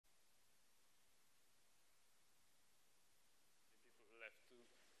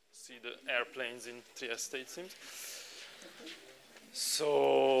see the airplanes in Trieste, it seems.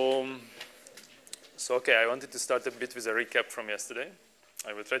 So okay, I wanted to start a bit with a recap from yesterday.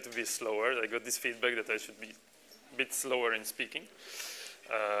 I will try to be slower. I got this feedback that I should be a bit slower in speaking.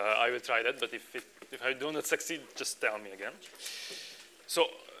 I will try that, but if I do not succeed, just tell me again. So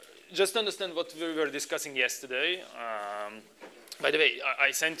just to understand what we were discussing yesterday. By the way, I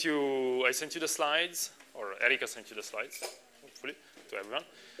sent you the slides, or Erika sent you the slides, hopefully, to everyone.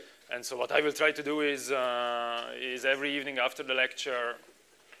 And so what I will try to do is every evening after the lecture,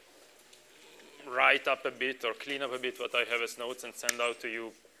 write up a bit or clean up a bit what I have as notes and send out to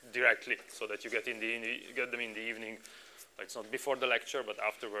you directly, so that you get them in the evening. It's not before the lecture, but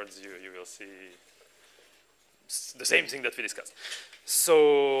afterwards you will see the same thing that we discussed.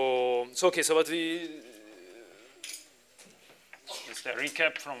 So okay, so what just a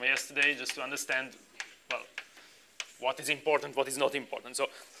recap from yesterday, just to understand, well, what is important, what is not important. So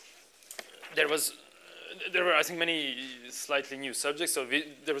there were, I think, many slightly new subjects. So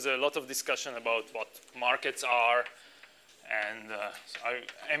there was a lot of discussion about what markets are, and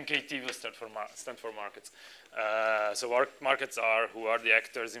MKT will stand for markets. So what markets are, who are the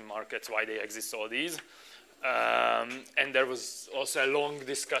actors in markets, why they exist, all these. And there was also a long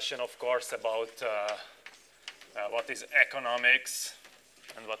discussion, of course, about what is economics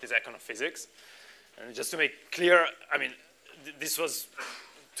and what is econophysics. And just to make clear, I mean, this was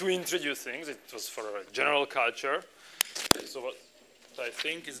to introduce things. It was for a general culture. So what I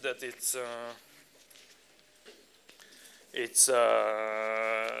think is that these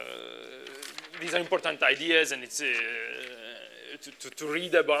are important ideas, and it's to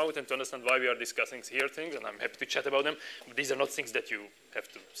read about and to understand why we are discussing here things, and I'm happy to chat about them. But these are not things that you have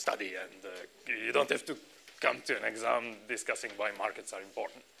to study, and you don't have to come to an exam discussing why markets are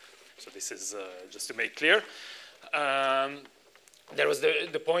important. So this is just to make clear. There was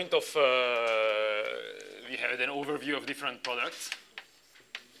the point of, we had an overview of different products.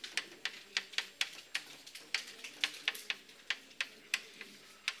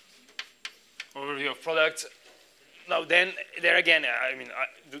 Overview of products. Now then, there again, I mean,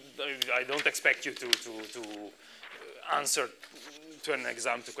 I don't expect you to answer to an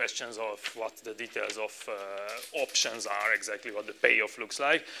exam to questions of what the details of options are, exactly what the payoff looks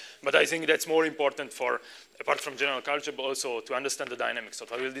like. But I think that's more important for, apart from general culture, but also to understand the dynamics of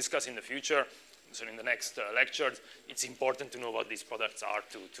what we'll discuss in the future. So in the next lectures, it's important to know what these products are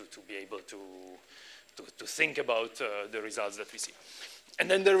to be able to think about the results that we see. And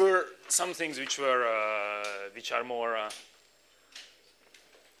then there were some things which were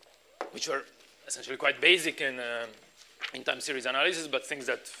essentially quite basic in time series analysis, but things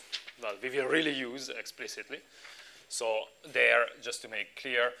that, well, we will really use explicitly. So there, just to make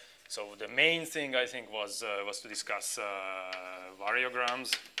clear, so the main thing I think was to discuss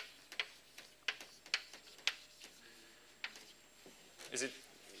variograms. Is it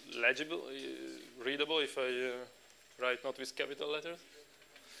legible, readable if I write not with capital letters?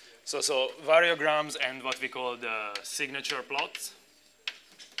 So variograms and what we call the signature plots.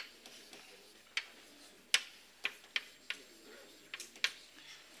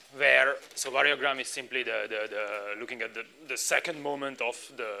 Where, so variogram is simply looking at the second moment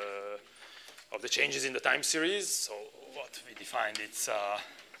of the changes in the time series. So what we defined, it's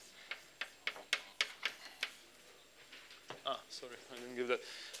sorry, I didn't give that.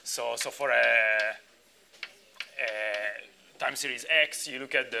 So for a time series X, you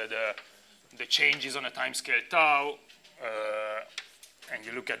look at the changes on a time scale tau, and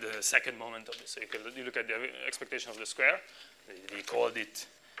you look at the second moment of this. So you look at the expectation of the square. We called it,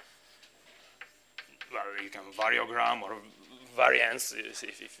 well, you can variogram or variance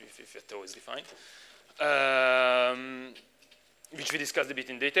if a tau is defined, which we discussed a bit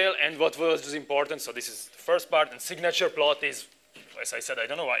in detail. And what was important, so this is the first part, and signature plot is, as I said, I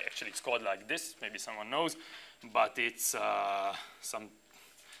don't know why actually it's called like this, maybe someone knows, but it's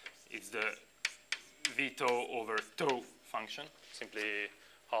it's the v tau over tau function, simply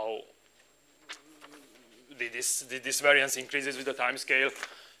how this variance increases with the time scale,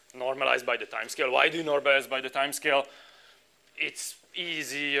 normalized by the time scale. Why do you normalize by the time scale? It's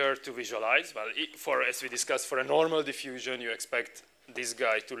easier to visualize. Well, as we discussed, for a normal diffusion, you expect this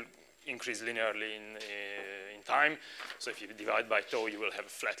guy to increase linearly in time. So if you divide by tau, you will have a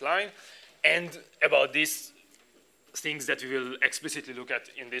flat line. And about these things that we will explicitly look at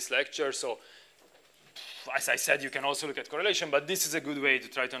in this lecture. So as I said, you can also look at correlation, but this is a good way to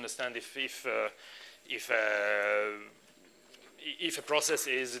try to understand if a process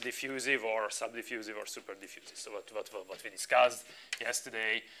is diffusive or subdiffusive or super diffusive. So what we discussed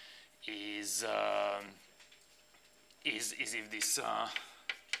yesterday is if this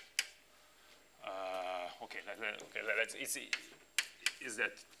okay, let's is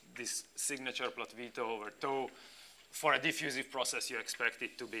that this signature plot Vito over tau, for a diffusive process, you expect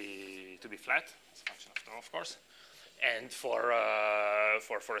it to be flat as a function of tau, of course. And for a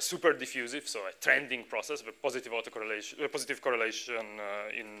super diffusive, so a trending process, with positive autocorrelation, positive correlation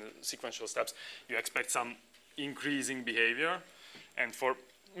in sequential steps, you expect some increasing behavior. And for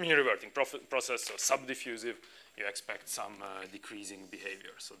mean reverting process, so subdiffusive, you expect some decreasing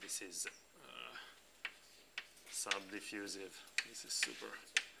behavior. So this is subdiffusive. This is super.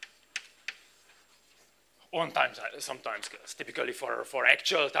 On some time scales. Typically for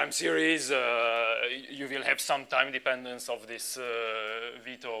actual time series, you will have some time dependence of this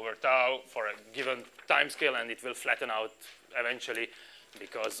Vito over tau for a given time scale, and it will flatten out eventually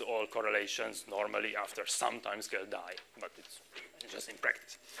because all correlations normally after some time scale die, but it's just in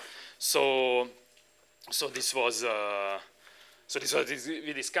practice. So this was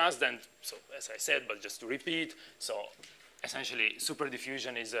we discussed, and so as I said, but just to repeat, so essentially, super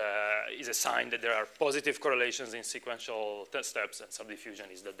diffusion is a sign that there are positive correlations in sequential test steps, and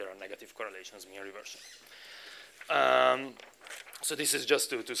subdiffusion is that there are negative correlations mean reversion. So this is just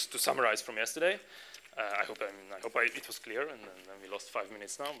to summarize from yesterday. I hope it was clear, and then we lost 5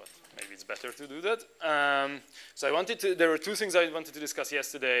 minutes now, but maybe it's better to do that. So there were two things I wanted to discuss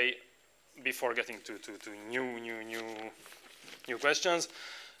yesterday before getting to new questions.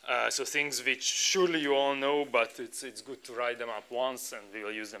 So things which surely you all know, but it's good to write them up once, and we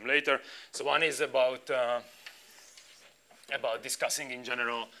will use them later. So one is about discussing in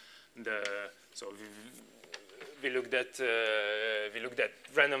general we looked at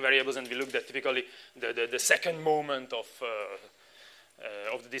random variables, and we looked at typically the second moment of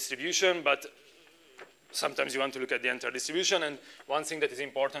the distribution, but sometimes you want to look at the entire distribution, and one thing that is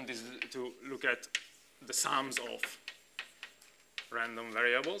important is to look at the sums of random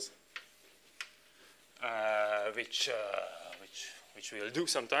variables, which we'll do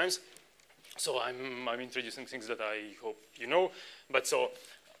sometimes. So I'm introducing things that I hope you know. But so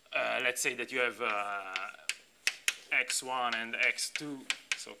let's say that you have x1 and x2,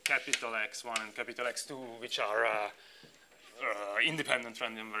 so capital X1 and capital X2, which are independent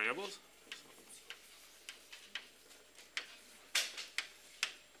random variables.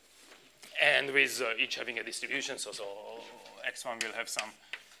 And with each having a distribution, so x1 will have some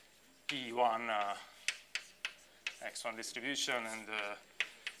p1 x1 distribution, and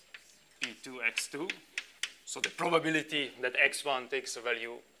p2 x2. So the probability that x1 takes a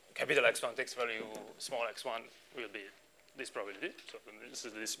value, capital X1 takes a value small x1 will be this probability. So this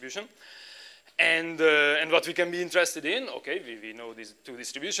is the distribution. And what we can be interested in, okay, we know these two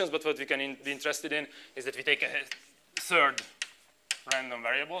distributions, but what we can be interested in is that we take a third random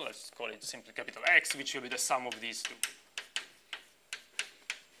variable, let's call it simply capital X, which will be the sum of these two.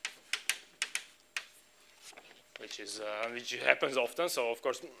 Which happens often. So of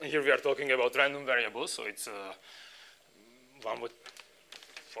course, here we are talking about random variables. So it's one would,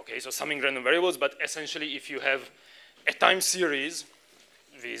 okay, so summing random variables. But essentially, if you have a time series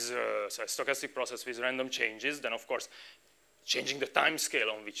with so a stochastic process with random changes, then of course, changing the time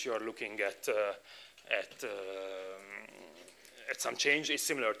scale on which you are looking at some change is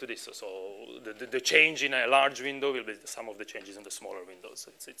similar to this. So the change in a large window will be the sum of the changes in the smaller windows.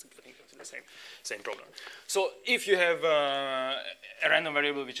 So it's getting to the same problem. So if you have a random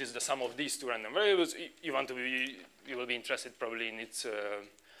variable which is the sum of these two random variables, you will be interested probably in its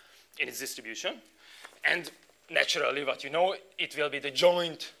distribution. And naturally, what you know, it will be the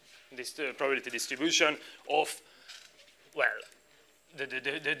joint probability distribution of, well,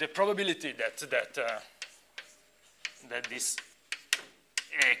 the probability that this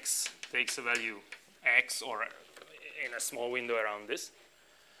x takes a value x, or in a small window around this,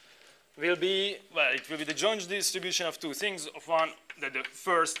 will be, well, it will be the joint distribution of two things. Of one, that the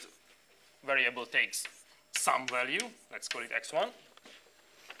first variable takes some value, let's call it x1,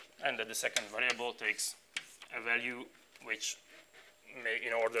 and that the second variable takes a value which may,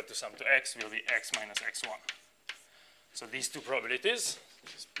 in order to sum to x, will be x minus x1. So these two probabilities,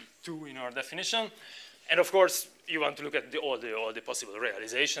 P2 in our definition. And of course, you want to look at all the possible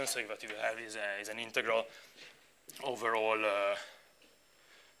realizations. So what you have is an integral over all.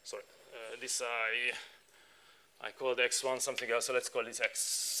 This I called x1 something else. So let's call this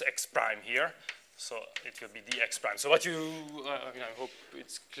x prime here. So it will be dx prime. So what you, I hope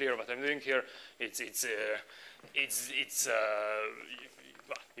it's clear what I'm doing here.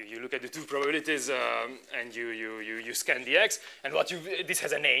 You look at the two probabilities and you scan dx. And what this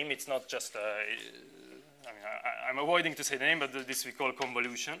has a name. It's not just. I'm avoiding to say the name, but this we call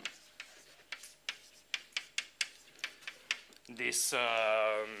convolution.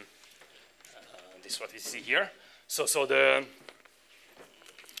 this is what we see here. So the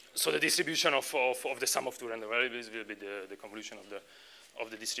distribution of the sum of two random variables will be the convolution of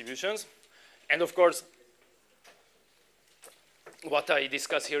the distributions. And of course, what I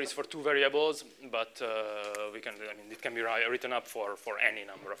discuss here is for two variables, but it can be written up for any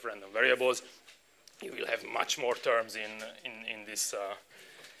number of random variables. You will have much more terms in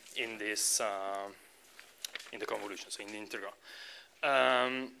the convolution, so in the integral.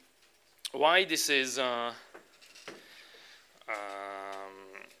 Why this is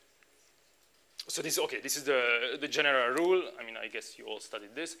so this is the general rule. I mean, I guess you all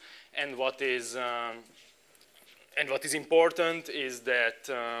studied this. And what is important is that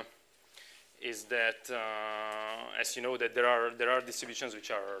as you know, that there are distributions which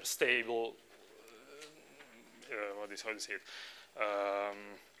are stable. How do you say it?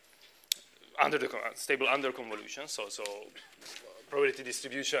 Stable under convolution. So probability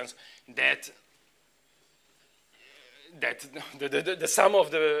distributions that the sum of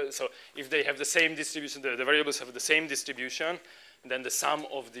so if they have the same distribution, the variables have the same distribution, then the sum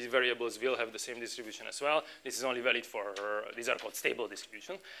of the variables will have the same distribution as well. This is only valid for, these are called stable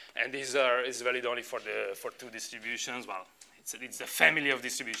distributions, and is valid only for two distributions. Well, it's the family of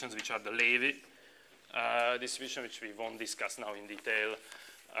distributions which are the Levy distribution, which we won't discuss now in detail,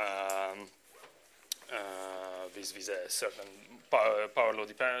 with a certain power law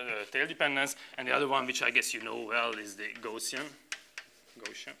tail dependence, and the other one, which I guess you know well, is the Gaussian,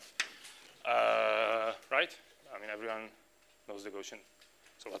 right? I mean, everyone knows the Gaussian.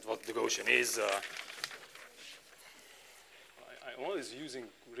 So what the Gaussian is, I'm always using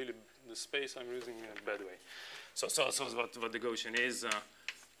really the space I'm using in a bad way. So what the Gaussian is the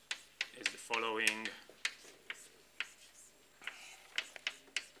following.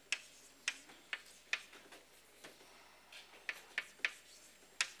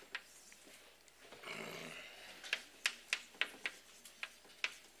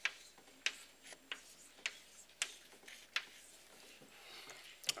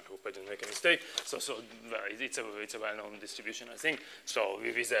 I didn't make a mistake. So it's a well-known distribution, I think. So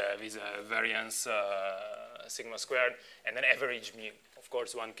with a variance sigma squared and an average mu. Of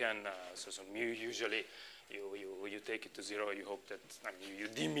course, one can so mu usually you take it to 0. You hope that you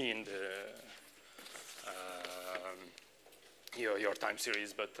demean your time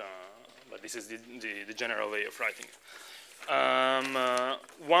series, but this is the general way of writing it.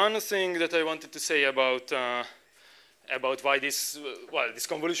 One thing that I wanted to say about why this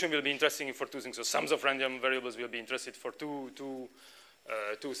convolution will be interesting for two things. So sums of random variables will be interested for two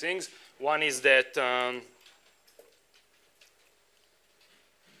things. One is that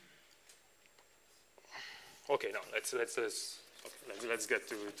okay, no, let's get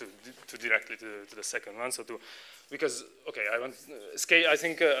to directly to the second one. So because okay, I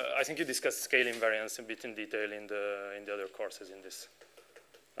think you discussed scale invariance a bit in detail in the other courses in this,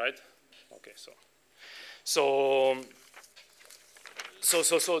 right? Okay, So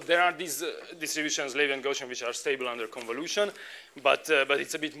there are these distributions, Levy and Gaussian, which are stable under convolution, but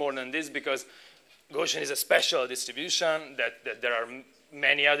it's a bit more than this, because Gaussian is a special distribution that there are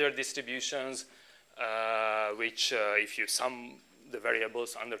many other distributions which, if you sum the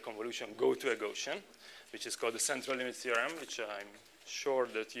variables under convolution, go to a Gaussian, which is called the central limit theorem, which I'm sure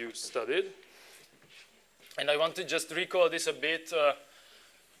that you studied. And I want to just recall this a bit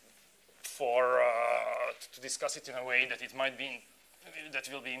to discuss it in a way that that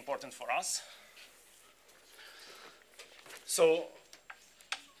will be important for us. So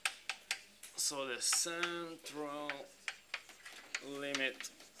the central limit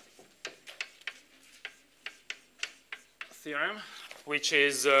theorem, which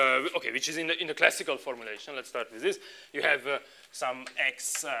is in the classical formulation. Let's start with this. You have some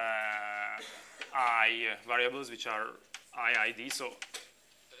I variables which are IID, so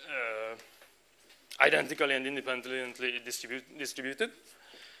identically and independently distributed,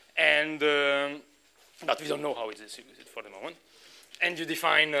 and but we don't know how it's distributed for the moment. And you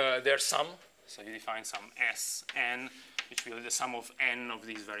define their sum, so you define some Sn, which will be the sum of n of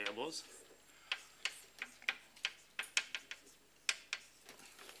these variables.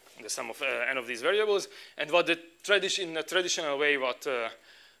 The sum of n of these variables, and what in the traditional way, what the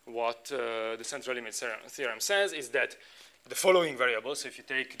central limit theorem says is that the following variables. So if you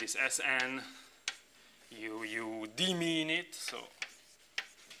take this Sn, you demean it, so,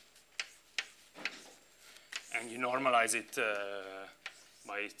 and you normalize it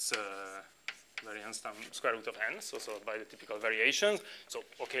by its variance times square root of n, so by the typical variations. So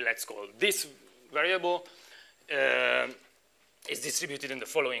okay, let's call this variable is distributed in the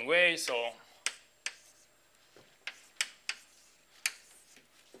following way. So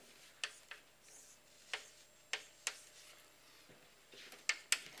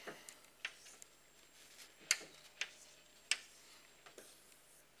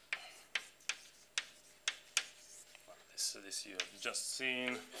this you have just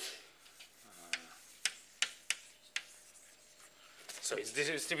seen. So it's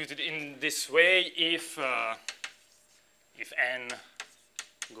distributed in this way if n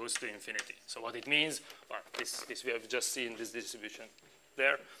goes to infinity. So what it means, well, this we have just seen this distribution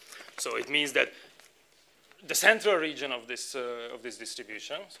there. So it means that the central region of this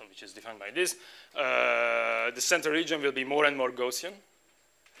distribution, so which is defined by this, the central region will be more and more Gaussian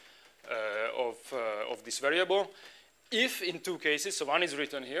of this variable. If in two cases, so one is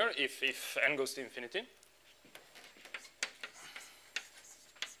written here, if n goes to infinity.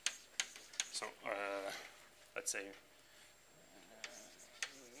 So let's say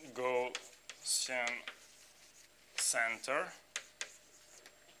Gaussian center.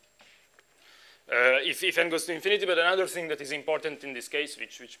 If n goes to infinity, but another thing that is important in this case,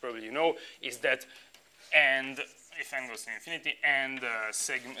 which probably you know, is that if n goes to infinity, and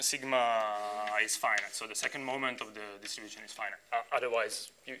sigma is finite. So the second moment of the distribution is finite.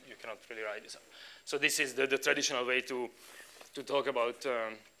 Otherwise, you cannot really write this up. So this is the traditional way to talk about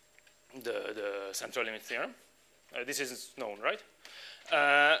the central limit theorem. This is known, right?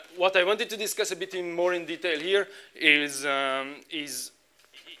 What I wanted to discuss a bit more in detail here is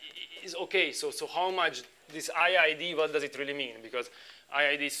okay, so how much this IID, what does it really mean? Because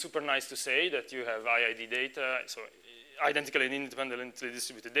IID is super nice to say that you have IID data, so identical and independently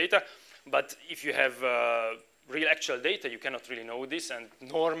distributed data, but if you have real actual data, you cannot really know this, and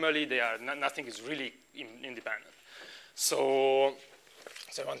normally they are nothing is really independent. So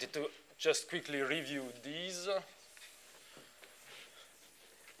I wanted to just quickly review these.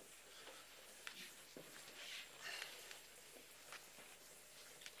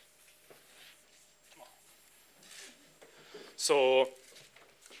 So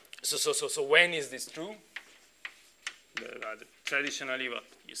when is this true? Traditionally, what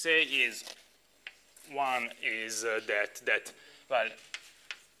you say is one is that well,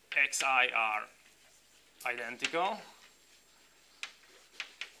 xi are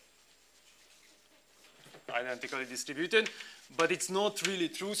identically distributed, but it's not really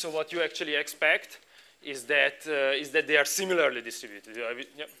true. So what you actually expect is that they are similarly distributed.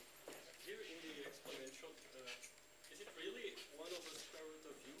 Yep.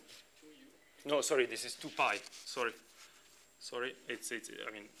 No, sorry, this is 2 pi. Sorry, it's I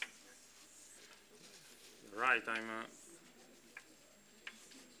mean, right, I'm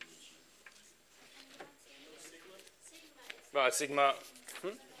well, sigma is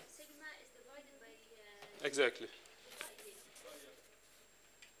divided by exactly.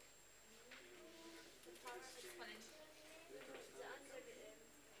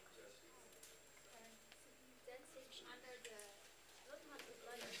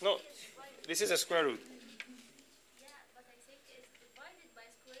 No, this is a square root. Yeah, but I think it's divided by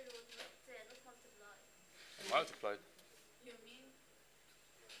square root, not multiplied. Multiplied. You mean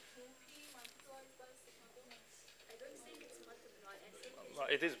 2p multiplied by sigma? I don't think it's multiplied. I think it's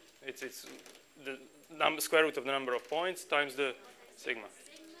well, it is. It's the square root of the number of points times the sigma.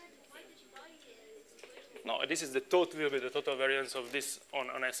 sigma divided by square root. No, this is the TOTH will be the total variance of this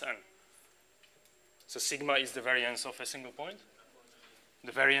on Sn. So sigma is the variance of a single point.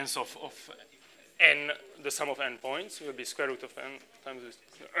 The variance of n, the sum of n points, will be square root of n times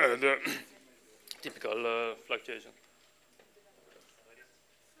the typical fluctuation.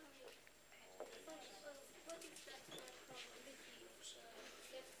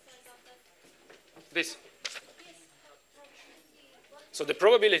 This. So the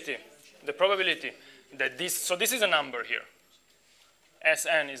probability that this, so this is a number here.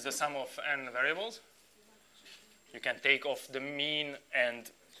 Sn is the sum of n variables. You can take off the mean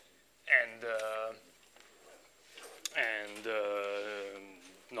and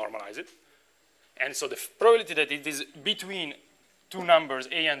normalize it. And so the probability that it is between two numbers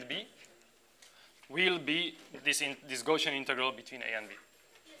a and b will be this Gaussian integral between a and b.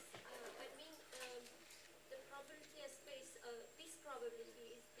 Yes, I mean the probability space. This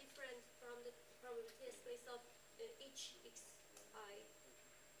probability is different from the probability space of each xi.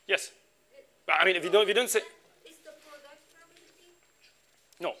 Yes, but I mean if we don't say.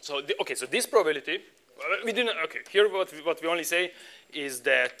 No, so okay. So this probability, we didn't. Okay, here what we only say is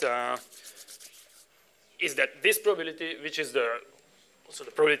that this probability, which is the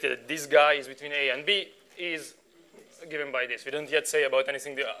probability that this guy is between A and B, is given by this. We don't yet say about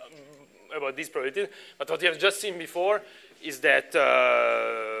anything about this probability, but what we have just seen before is that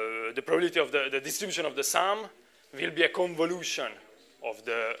the probability of the distribution of the sum will be a convolution of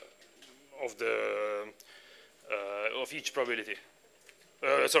each probability.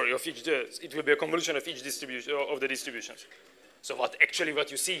 It will be a convolution of each distribution of the distributions. So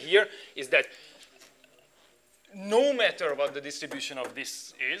what you see here is that no matter what the distribution of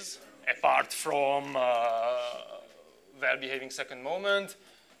this is, apart from well-behaving second moment,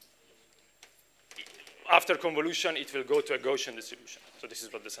 after convolution, it will go to a Gaussian distribution. So this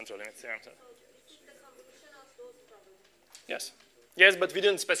is what the central limit theorem says. Yes. Yes, but we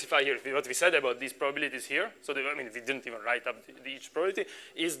didn't specify here. What we said about these probabilities here, so I mean, we didn't even write up each probability,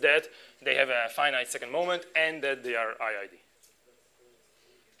 is that they have a finite second moment and that they are IID.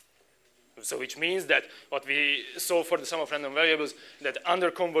 So which means that what we saw for the sum of random variables, that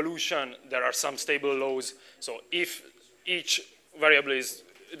under convolution, there are some stable laws. So if each variable is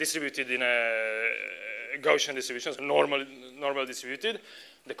distributed in a Gaussian distribution, so normal distributed,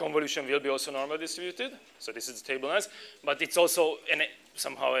 the convolution will be also normal distributed. So this is the table S, but it's also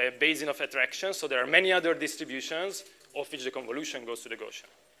somehow a Bayesian of attraction. So there are many other distributions of which the convolution goes to the Gaussian.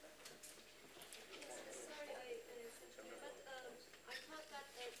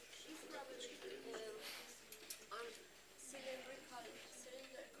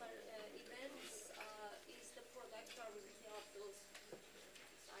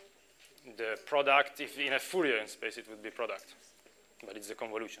 The product, if in a Fourier space, it would be product. But it's the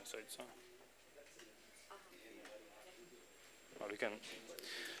convolution, so it's... well, we can...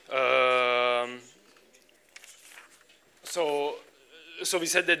 so we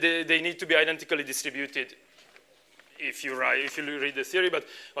said that they need to be identically distributed if you read the theory, but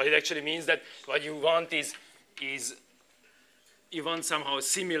what it actually means that what you want is you want somehow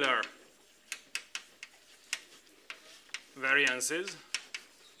similar variances.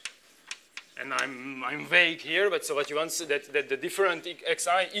 And I'm vague here, but so what you want is that the different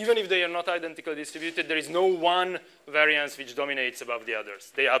xi, even if they are not identically distributed, there is no one variance which dominates above the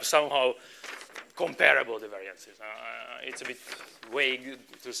others. They are somehow comparable, the variances. It's a bit vague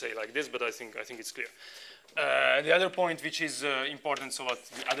to say like this, but I think it's clear. The other point which is important, so what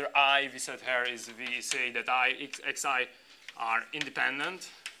the other I we said here is we say that xi are independent,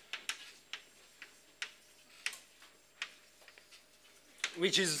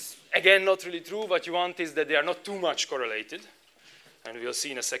 which is again not really true. What you want is that they are not too much correlated, and we'll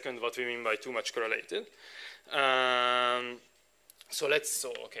see in a second what we mean by too much correlated. So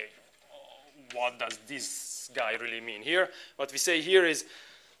okay, what does this guy really mean here? What we say here is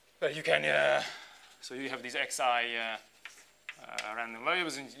that you can, so you have these xi random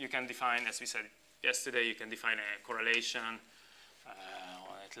variables, and you can define, as we said yesterday, you can define a correlation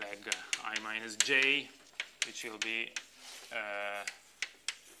at leg I minus j, which will be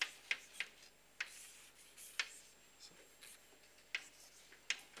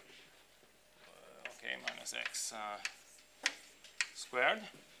minus x squared.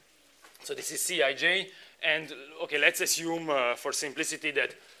 So this is Cij, and okay, let's assume for simplicity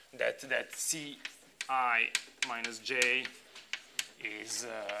that Ci minus j is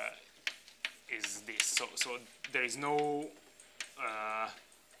this. So there is no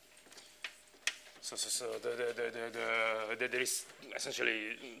there is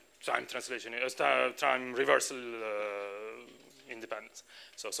essentially time translation, time reversal independence.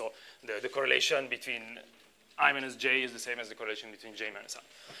 So the correlation between I minus j is the same as the correlation between j minus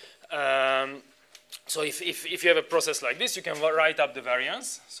I. So if you have a process like this, you can write up the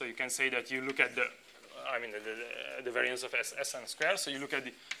variance. So you can say that you look at the variance of Sn squared. So you look at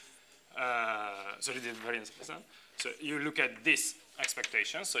the variance of Sn. So you look at this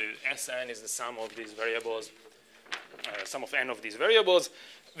expectation. So Sn is the sum of these variables, sum of n of these variables,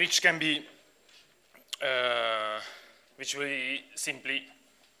 which can be which will be simply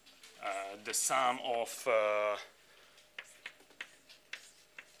the sum of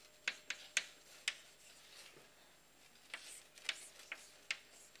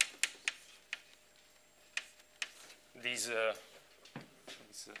these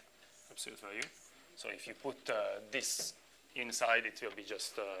absolute value. So if you put this inside, it will be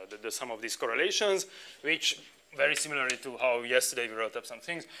just the sum of these correlations, which very similarly to how yesterday we wrote up some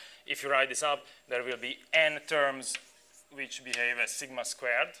things. If you write this up, there will be n terms which behave as sigma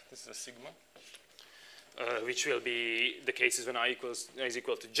squared. This is a sigma, which will be the cases when I is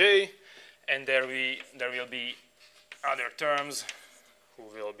equal to j, and there will be other terms who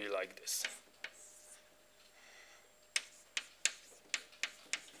will be like this.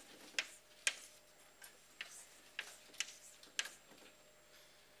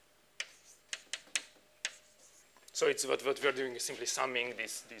 So it's what we're doing is simply summing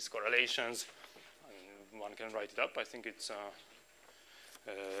these correlations. And one can write it up. I think it's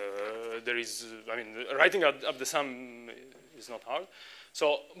there is. I mean, writing up the sum is not hard.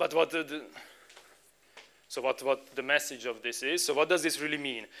 So, but what the message of this is? So, what does this really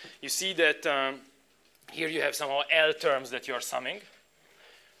mean? You see that here you have somehow L terms that you are summing,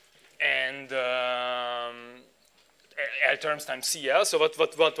 and L terms times CL. So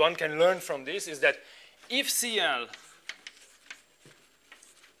what one can learn from this is that if CL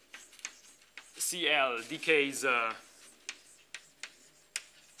decays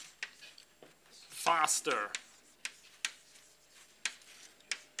faster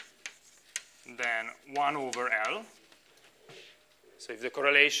than 1 over L, so if the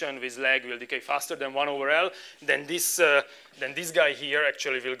correlation with lag will decay faster than 1 over L, then this guy here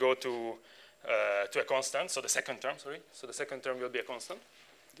actually will go to a constant, so the second term, sorry. So the second term will be a constant,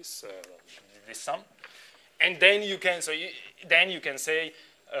 this sum. And then you can, then you can say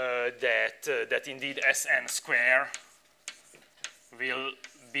that indeed Sn square will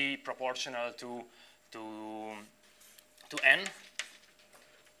be proportional to n,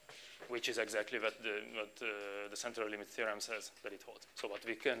 which is exactly what the central limit theorem says that it holds. So what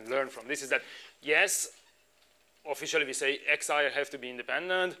we can learn from this is that, yes, officially we say xi have to be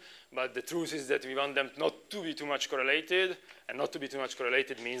independent, but the truth is that we want them not to be too much correlated, and not to be too much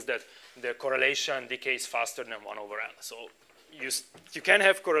correlated means that the correlation decays faster than 1 over L. So you can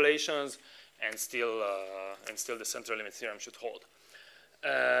have correlations and still the central limit theorem should hold.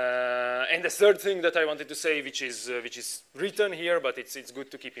 And the third thing that I wanted to say, which is written here, but it's good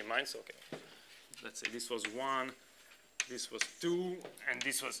to keep in mind. So okay, let's say this was 1, this was 2, and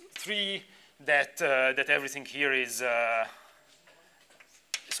this was 3. That everything here is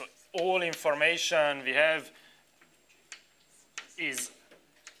so all information we have is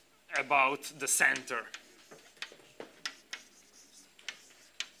about the center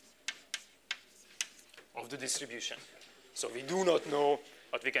of the distribution. So we do not know,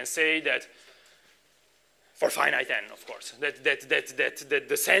 but we can say that for finite n, of course, that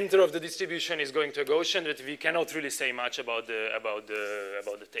the center of the distribution is going to a Gaussian, but we cannot really say much about the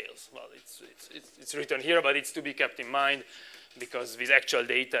tails. Well, it's written here, but it's to be kept in mind because with actual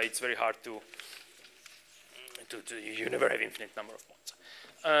data, it's very hard to you never have infinite number of points.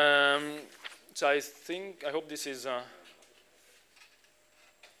 So I hope this is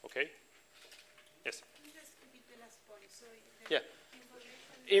okay. Yes. Just repeat the last point.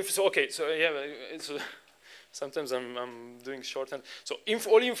 So yeah. So sometimes I'm doing shorthand. So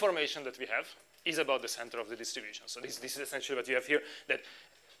all information that we have is about the center of the distribution. So this is essentially what you have here, that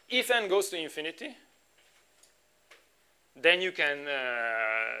if n goes to infinity, then you can,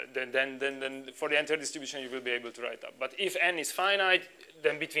 then for the entire distribution you will be able to write up. But if n is finite,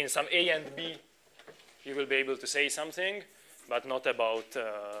 then between some a and b, you will be able to say something, but not about,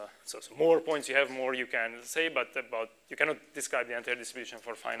 so more points you have, more you can say, but you cannot describe the entire distribution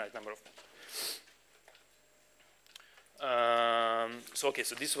for a finite number of points. So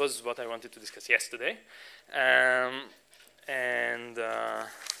this was what I wanted to discuss yesterday, and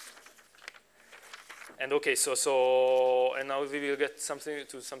okay, and now we will get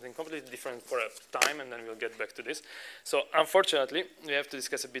something completely different for a time, and then we'll get back to this. So unfortunately, we have to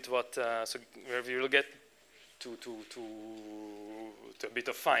discuss a bit where we will get to a bit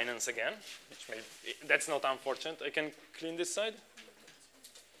of finance again, that's not unfortunate. I can clean this side.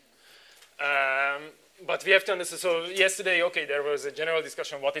 But we have to understand, so yesterday, okay, there was a general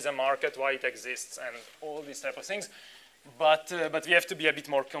discussion, what is a market, why it exists, and all these type of things. But we have to be a bit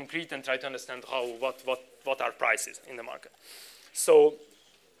more concrete and try to understand what are prices in the market. So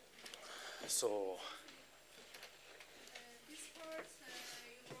this part,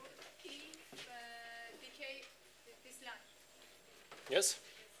 you wrote if decay, this line. yes?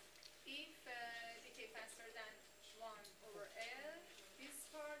 If decay faster than 1 over L, this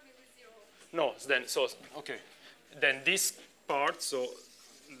part will be 0. No, then this part, so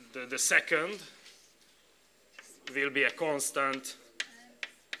the second will be a constant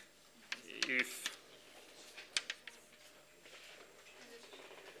if,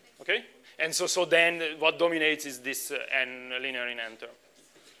 okay? And so then what dominates is this n linear in n term.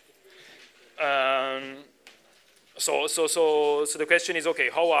 So the question is, okay,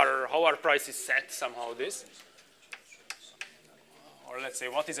 how are prices set somehow this? Or let's say,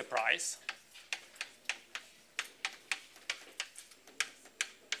 what is a price?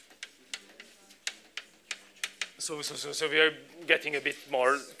 So we are getting a bit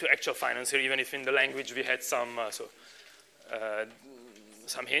more to actual finance here, even if in the language we had some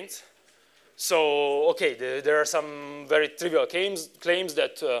hints. So okay, there are some very trivial claims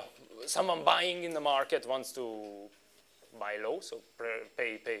that someone buying in the market wants to buy low, so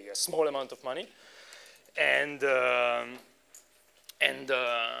pay a small amount of money, and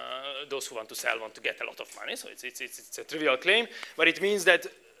those who want to sell want to get a lot of money. So it's a trivial claim, but it means that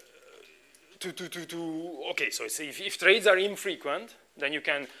okay, so if trades are infrequent, then you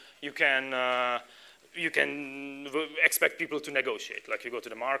can expect people to negotiate. Like you go to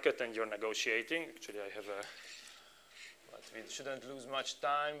the market and you're negotiating. Actually, I have we shouldn't lose much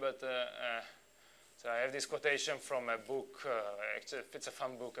time, but so I have this quotation from a book. Actually, it's a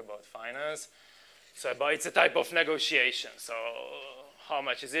fun book about finance. So, but it's a type of negotiation. So, how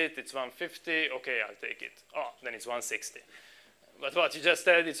much is it? It's 150. Okay, I'll take it. Oh, then it's 160. But what you just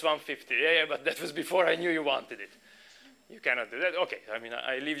said, it's 150. Yeah, but that was before I knew you wanted it. You cannot do that. Okay, I mean,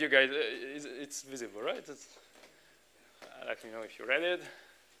 I leave you guys. It's visible, right? Let me know if you read it.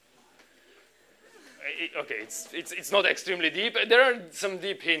 Okay, it's not extremely deep. There are some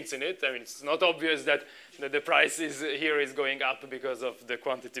deep hints in it. I mean, it's not obvious that the price here is going up because of the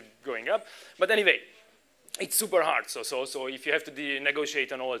quantity going up. But anyway, it's super hard. So if you have to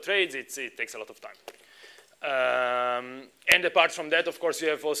negotiate on all trades, it takes a lot of time. And apart from that, of course, you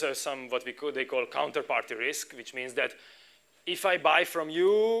have also some what they call counterparty risk, which means that if I buy from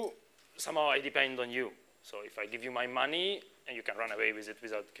you, somehow I depend on you. So if I give you my money, and you can run away with it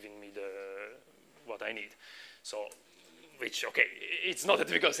without giving me what I need. So, which, okay, it's not a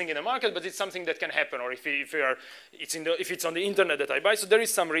typical thing in the market, but it's something that can happen. Or if it's on the internet that I buy, so there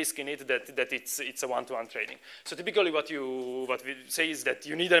is some risk in it that it's a one-to-one trading. So typically what we say is that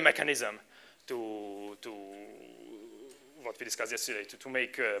you need a mechanism to what we discussed yesterday, to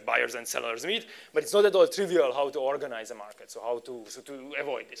make buyers and sellers meet, but it's not at all trivial how to organize a market, so to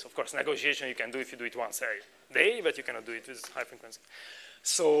avoid this. Of course, negotiation you can do if you do it once a day, but you cannot do it with high frequency.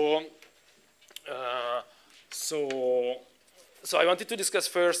 So I wanted to discuss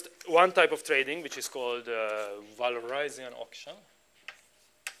first one type of trading, which is called valorization auction.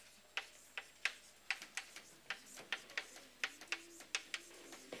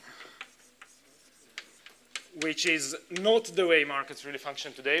 Which is not the way markets really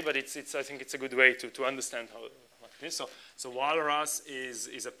function today, but I think it's a good way to understand how it is. So Walras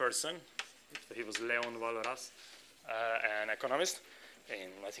is a person. He was Leon Walras, an economist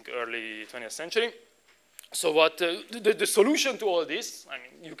in, I think, early 20th century. So what the solution to all this, I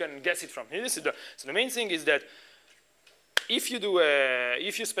mean, you can guess it from here. So the main thing is that if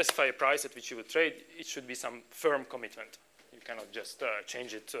you specify a price at which you would trade, it should be some firm commitment. You cannot just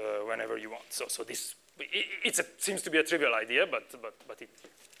change it whenever you want. So this. It seems to be a trivial idea, but it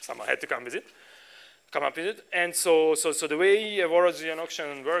somehow had to come up with it. And so the way a Warren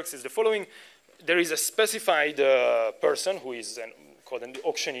auction works is the following: there is a specified person who is called an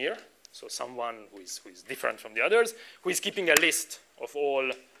auctioneer, so someone who is different from the others, who is keeping a list of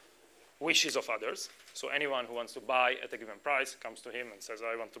all wishes of others. So anyone who wants to buy at a given price comes to him and says,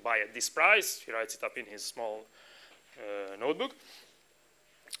 "I want to buy at this price." He writes it up in his small notebook,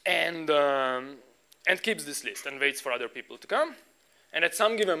 and keeps this list and waits for other people to come. And at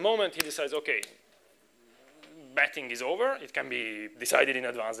some given moment, he decides, okay, betting is over. It can be decided in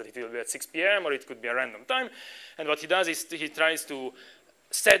advance that it will be at 6 p.m. or it could be a random time. And what he does is he tries to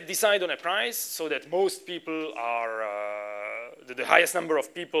decide on a price so that most people are, the highest number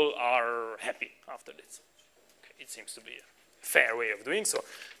of people are happy after this. Okay, it seems to be a fair way of doing so.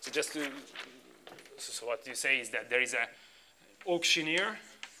 So what you say is that there is an auctioneer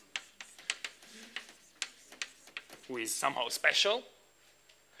who is somehow special,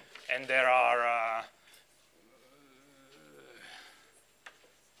 and there are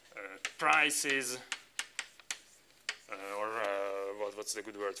prices, what's the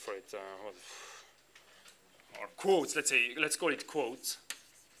good word for it? Or quotes, let's call it quotes.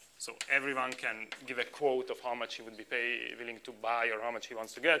 So everyone can give a quote of how much he would be willing to buy or how much he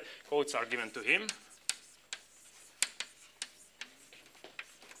wants to get. Quotes are given to him.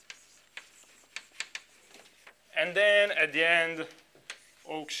 And then at the end,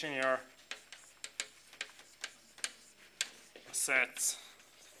 auctioneer sets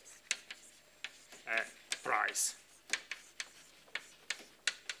a price.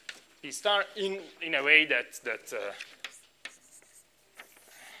 He starts in a way that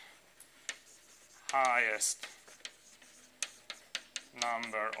highest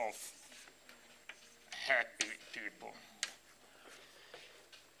number of happy people.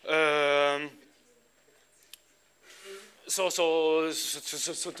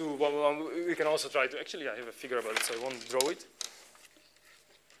 We can also try to, actually I have a figure about it, so I won't draw it.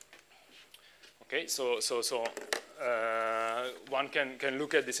 Okay, one can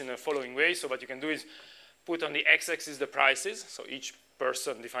look at this in the following way. So what you can do is put on the x-axis the prices. So each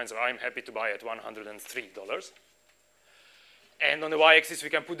person defines, I'm happy to buy at $103. And on the y-axis we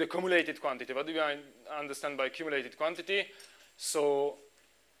can put the accumulated quantity. What do you understand by accumulated quantity? So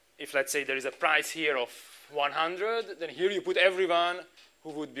if let's say there is a price here of 100, then here you put everyone who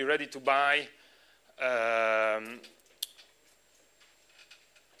would be ready to buy at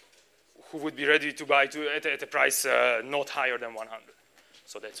a price not higher than 100.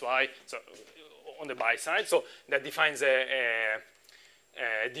 So that's why, so on the buy side. So that defines a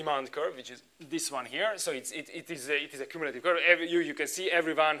demand curve, which is this one here. So it is a cumulative curve. You can see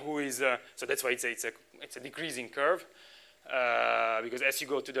everyone who is, so that's why it's a decreasing curve. Because as you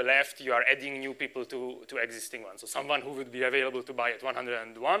go to the left, you are adding new people to existing ones. So someone who would be available to buy at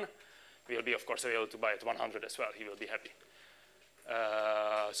 101 will be, of course, available to buy at 100 as well. He will be happy.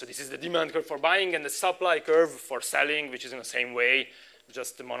 So this is the demand curve for buying, and the supply curve for selling, which is in the same way,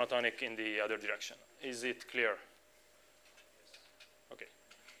 just monotonic in the other direction. Is it clear? Okay.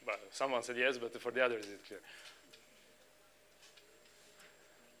 Well, someone said yes, but for the others, is it clear?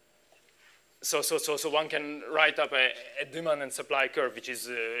 So one can write up a demand and supply curve, which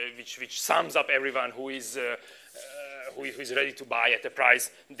sums up everyone who is ready to buy at a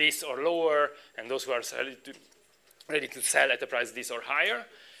price this or lower, and those who are ready to sell at a price this or higher.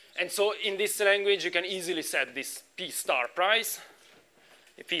 And so in this language, you can easily set this P star price.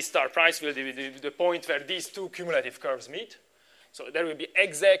 The P star price will be the point where these two cumulative curves meet. So there will be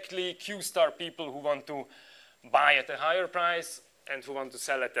exactly Q star people who want to buy at a higher price and who want to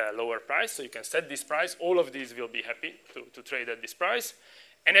sell at a lower price. So you can set this price. All of these will be happy to trade at this price.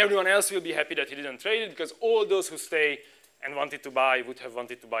 And everyone else will be happy that he didn't trade it, because all those who stay and wanted to buy would have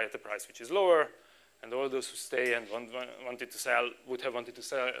wanted to buy at a price which is lower. And all those who stay and wanted to sell would have wanted to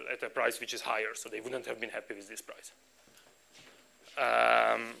sell at a price which is higher. So they wouldn't have been happy with this price.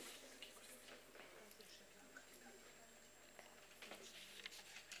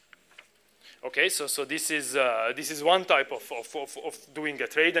 Okay, so this is one type of doing a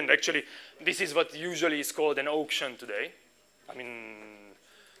trade, and actually this is what usually is called an auction today. I mean,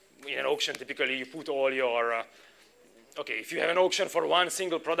 in an auction, typically you put all your okay, if you have an auction for one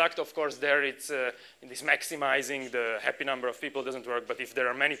single product, of course, there it's this maximizing the happy number of people doesn't work. But if there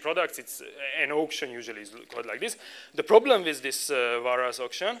are many products, it's an auction usually is called like this. The problem with this Varas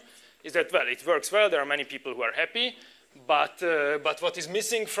auction is that, well, it works well. There are many people who are happy, but what is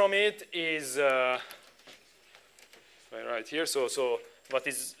missing from it is right here. So what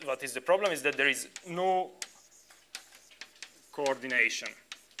is the problem is that there is no coordination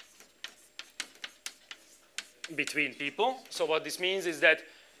between people. So what this means is that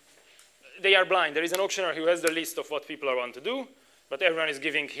they are blind. There is an auctioneer who has the list of what people want to do, but everyone is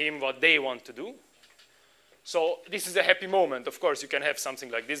giving him what they want to do. So this is a happy moment. Of course, you can have something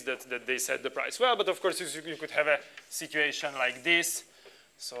like this, that they set the price well, but of course you could have a situation like this.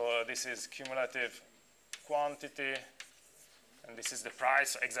 So this is cumulative quantity, and this is the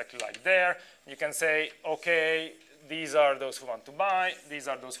price, so exactly like there. You can say, okay, these are those who want to buy, these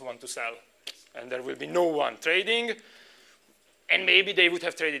are those who want to sell. And there will be no one trading, and maybe they would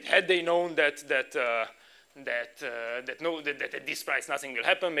have traded had they known that at this price nothing will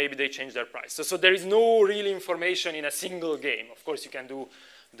happen. Maybe they change their price. So there is no real information in a single game. Of course, you can do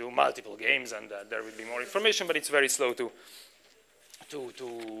multiple games, and there will be more information, but it's very slow to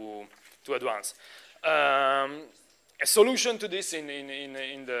advance. A solution to this in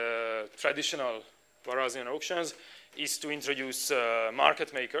the traditional Varasian auctions is to introduce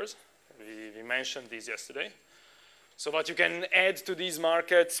market makers. We mentioned these yesterday. So what you can add to these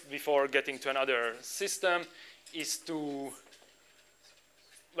markets before getting to another system is to,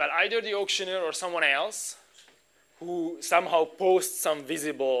 well, either the auctioneer or someone else who somehow posts some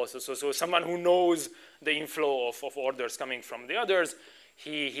visible, so someone who knows the inflow of orders coming from the others,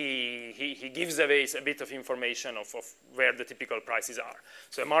 he gives away a bit of information of where the typical prices are.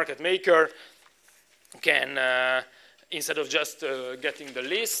 So a market maker can, instead of just getting the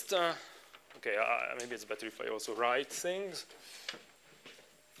list, okay, maybe it's better if I also write things.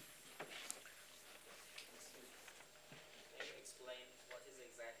 Can you explain what is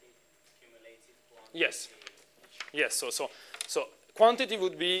exactly cumulative quantity? Yes. So quantity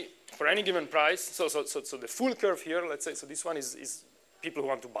would be for any given price. So the full curve here, let's say, so this one is people who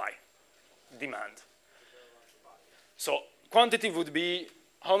want to buy, demand. So quantity would be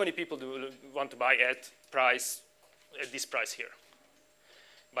how many people do want to buy at this price here.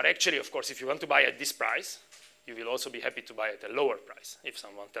 But actually, of course, if you want to buy at this price, you will also be happy to buy at a lower price if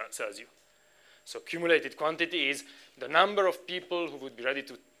someone tells you. So cumulated quantity is the number of people who would be ready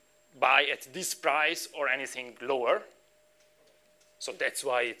to buy at this price or anything lower. So that's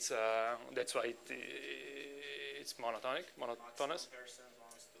why it's monotonous. Some person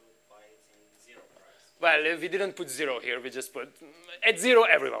wants to buy it in zero price. Well, we didn't put zero here. We just put at zero.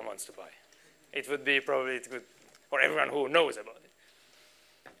 Everyone wants to buy. It would be probably good for everyone who knows about it.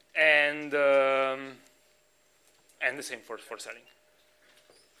 And the same for selling.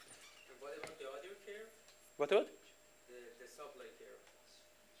 And what about the other curve? What? The supply curve.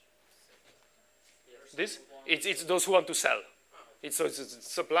 This? It's those who want to sell. Ah, So it's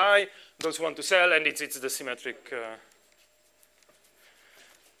supply, those who want to sell, and it's the symmetric.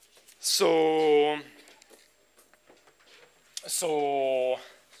 So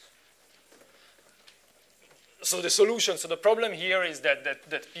the solution, so the problem here is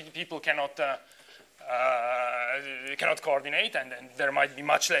that people cannot coordinate, and there might be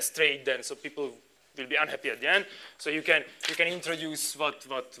much less trade then, so people will be unhappy at the end. So you can introduce what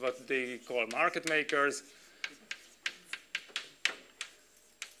they call market makers,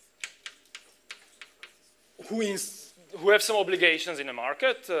 who have some obligations in the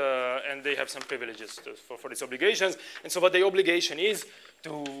market, and they have some privileges for these obligations. And so what the obligation is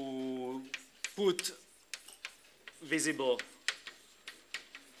to put visible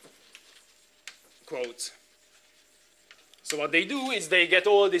quotes. So what they do is they get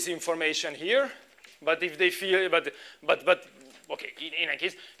all this information here, but if they feel, okay, in any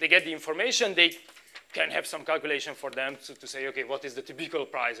case, they get the information, they can have some calculation for them to say, okay, what is the typical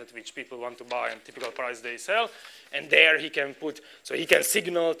price at which people want to buy and typical price they sell, and there he can put, so he can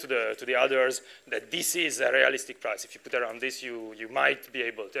signal to the others that this is a realistic price. If you put around this, you might be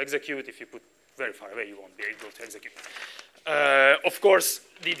able to execute. If you put very far away, you won't be able to execute. Of course,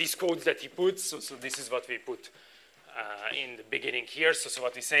 these codes that he puts, so this is what we put in the beginning here. So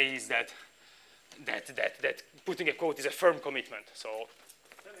what we say is that putting a quote is a firm commitment. So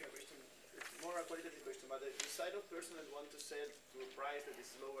more a qualitative question, but the side of person that want to sell to a price that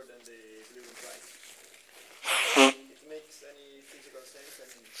is lower than the equilibrium price, it makes any physical sense? I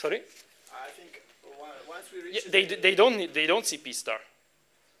mean, sorry? I think once we reach... Yeah, they don't see P star,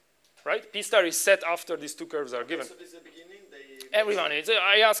 right? P star is set after these two curves are given. So this is the beginning, Everyone,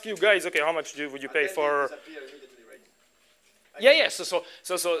 I ask you guys, okay, how much would you pay for... disappear immediately, right? Yeah, so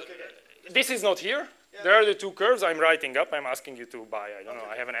this is not here. Yeah. There are the two curves I'm writing up. I'm asking you to buy, I don't know,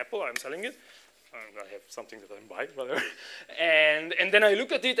 I have an apple, I'm selling it. I have something that I'm buying, whatever. And then I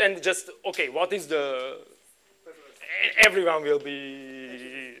look at it and just, okay, what is the... Everyone will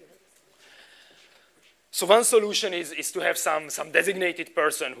be... So one solution is to have some designated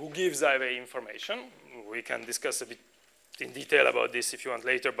person who gives away information. We can discuss a bit in detail about this if you want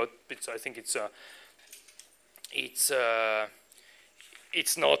later, but I think it's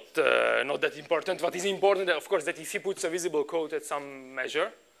not that important. What is important, of course, that if he puts a visible quote at some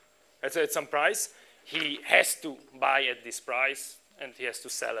measure, at some price, he has to buy at this price and he has to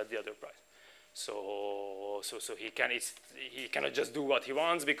sell at the other price. So he cannot just do what he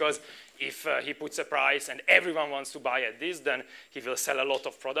wants, because if he puts a price and everyone wants to buy at this, then he will sell a lot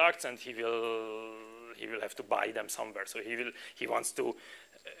of products and he will have to buy them somewhere. So he wants to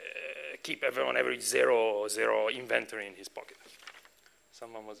keep on average zero inventory in his pocket.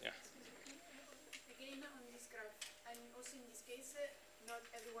 Someone was, yeah. Again, on this graph, and also in this case, not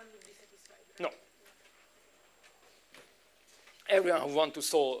everyone will be satisfied, right? No. Everyone who wants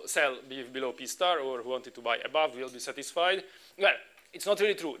to sell below P star or who wanted to buy above will be satisfied. Well, it's not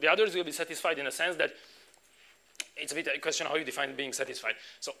really true. The others will be satisfied in a sense that it's a bit a question how you define being satisfied.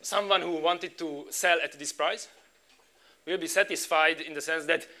 So someone who wanted to sell at this price will be satisfied in the sense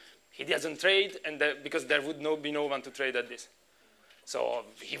that he doesn't trade, and because there would be no one to trade at this. So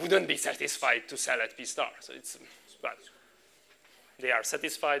he wouldn't be satisfied to sell at P star. So it's bad. They are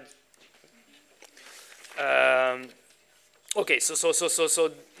satisfied. Okay, so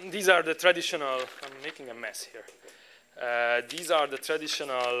these are the traditional. I'm making a mess here. These are the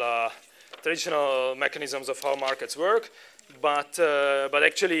traditional mechanisms of how markets work. But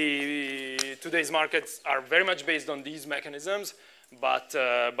actually, today's markets are very much based on these mechanisms, but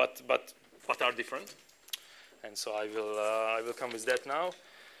are different. And so I will come with that now.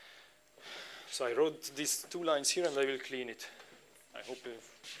 So I wrote these two lines here, and I will clean it. I hope you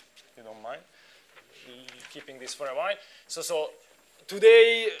don't mind keeping this for a while. So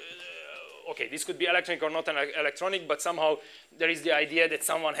today, okay, this could be electronic or not electronic, but somehow there is the idea that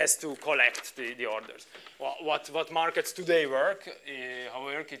someone has to collect the orders. What markets today work,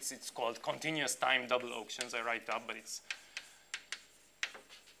 it's called continuous time double auctions. I write up, but it's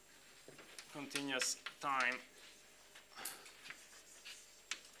continuous time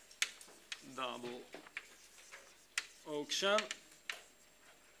double auction.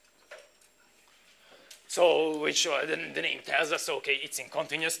 So, which the name tells us, okay, it's in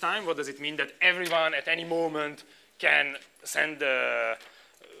continuous time. What does it mean? That everyone at any moment can send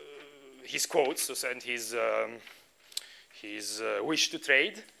his quotes, to send his wish to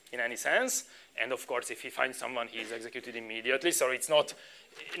trade in any sense. And of course, if he finds someone, he is executed immediately. So it's not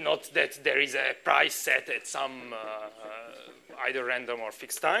that there is a price set at some either random or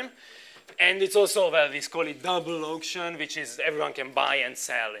fixed time. And it's also, well, we call it double auction, which is everyone can buy and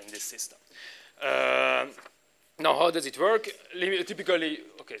sell in this system. Now, how does it work? Typically,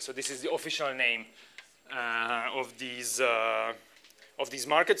 okay, so this is the official name of these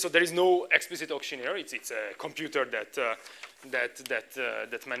markets. So there is no explicit auctioneer. It's a computer that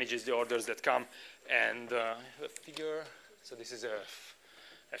manages the orders that come. And a figure. So this is a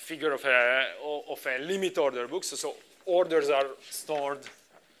figure of a limit order book. So orders are stored.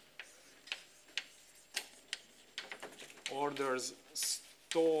 Orders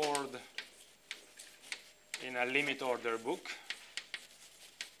stored in a limit order book.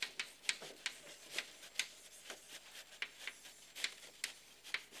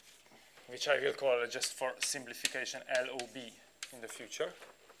 Which I will call, just for simplification, LOB in the future.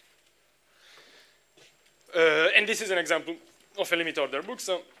 And this is an example of a limit order book.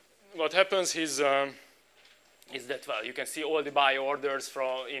 So what happens is that, well, you can see all the buy orders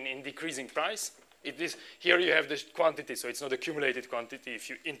in decreasing price. Here you have the quantity, so it's not accumulated quantity. If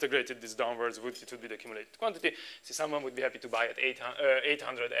you integrated this downwards, it would be the accumulated quantity. So someone would be happy to buy at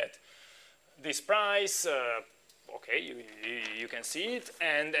 800 at this price. Okay, you can see it.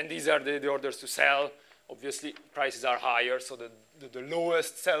 And these are the orders to sell. Obviously, prices are higher, so the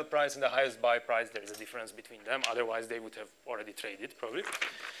lowest sell price and the highest buy price, there is a difference between them. Otherwise, they would have already traded, probably.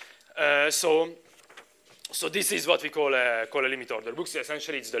 So this is what we call a limit order book. So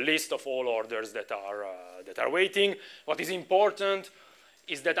essentially, it's the list of all orders that are waiting. What is important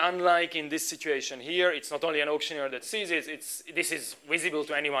is that unlike in this situation here, it's not only an auctioneer that sees it. This is visible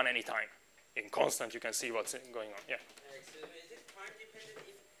to anyone, anytime. In constant, you can see what's going on. Yeah. Excuse me, is it time dependent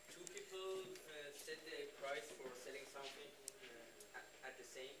if two people set the price for selling something at the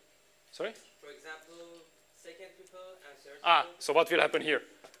same? Sorry? For example, second people and third people? So what will happen here?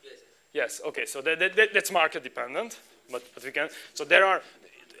 Yes, okay, so that's market dependent, but we can, so there are,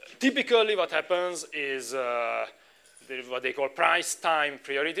 typically what happens is what they call price time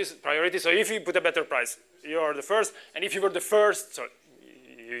priority. So if you put a better price, you are the first, and if you were the first, so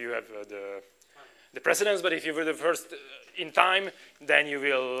you have the precedence, but if you were the first in time, then you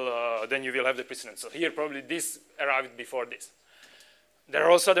will have the precedence. So here probably this arrived before this. There are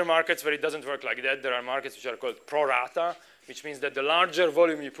also other markets where it doesn't work like that. There are markets which are called pro rata, which means that the larger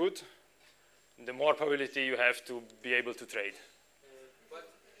volume you put, the more probability you have to be able to trade.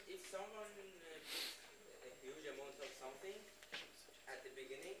 But if someone puts a huge amount of something at the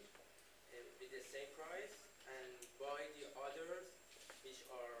beginning with the same price and buy the others which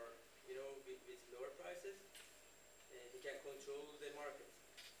are, with lower prices, he can control the market.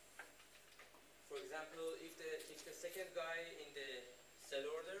 For example, if the second guy in the sell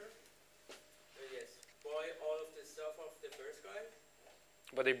order, buy all of the stuff of the first guy.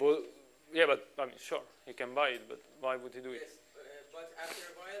 But they both, yeah, but I mean, sure, he can buy it, but why would he do it? Yes, but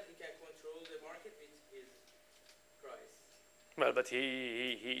after a while, he can control the market with his price. Well, but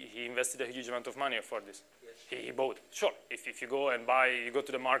he invested a huge amount of money for this. Yes. He bought. Sure, if you go and buy, you go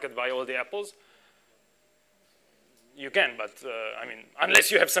to the market, buy all the apples, you can, but I mean,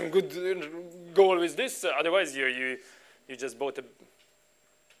 unless you have some good goal with this, otherwise you just bought a.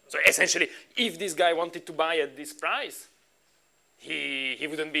 So essentially, if this guy wanted to buy at this price, he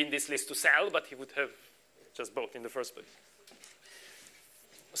wouldn't be in this list to sell, but he would have just bought in the first place.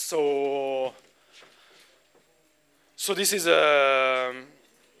 So this is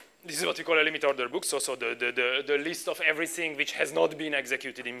what we call a limit order book. So the list of everything which has not been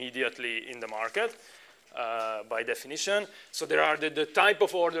executed immediately in the market, by definition. So there are the type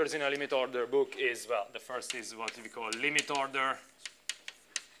of orders in a limit order book is, well, the first is what we call limit order.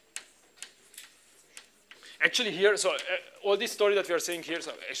 Actually here, so all this story that we are saying here,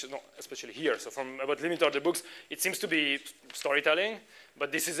 so actually, no, especially here, so from about limit order books, it seems to be storytelling,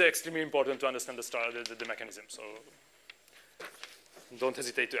 but this is extremely important to understand the mechanism, so don't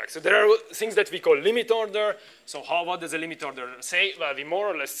hesitate to ask. So there are things that we call limit order. So what does a limit order say? Well, we more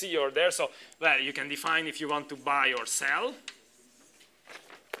or less see or there, so, well, you can define if you want to buy or sell,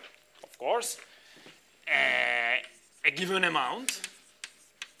 of course, a given amount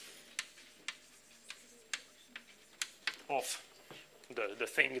of the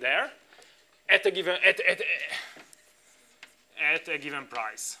thing there at a given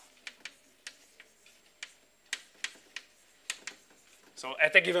price. So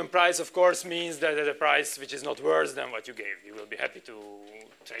at a given price, of course, means that at a price which is not worse than what you gave. You will be happy to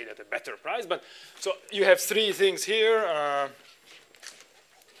trade at a better price. But so you have three things here.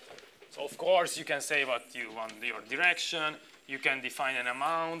 So of course you can say what you want your direction. You can define an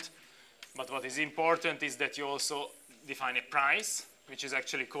amount. But what is important is that you also define a price, which is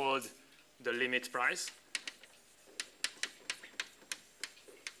actually called the limit price.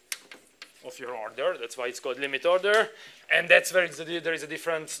 of your order. That's why it's called limit order. And that's where there is a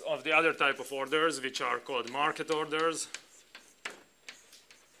difference of the other type of orders, which are called market orders,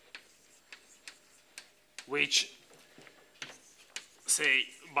 which say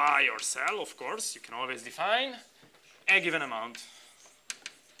buy or sell, of course. You can always define a given amount.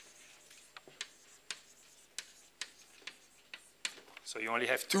 So you only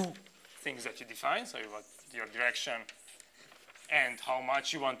have two things that you define. So you want your direction and how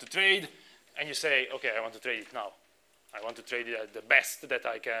much you want to trade. And you say, okay, I want to trade it now. I want to trade it at the best that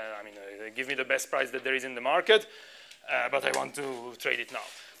I can. I mean, give me the best price that there is in the market, but I want to trade it now.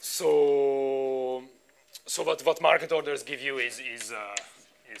 So what market orders give you is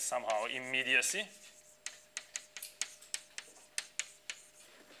somehow immediacy.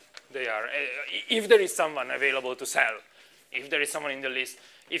 They are, if there is someone available to sell, if there is someone in the list,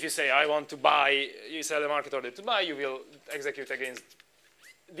 if you say, I want to buy, you sell a market order to buy, you will execute against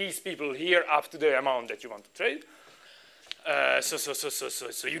these people here up to the amount that you want to trade.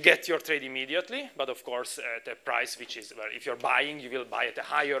 So you get your trade immediately, but of course at a price which is, well, if you're buying, you will buy at a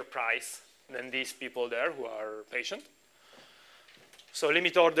higher price than these people there who are patient. So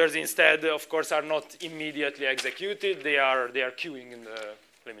limit orders instead, of course, are not immediately executed. They are queuing in the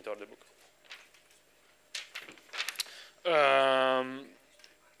limit order book.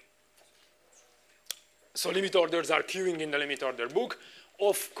 So limit orders are queuing in the limit order book.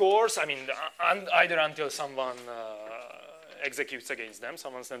 Of course, I mean, either until someone executes against them,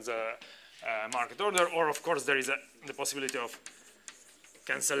 someone sends a market order, or of course there is the possibility of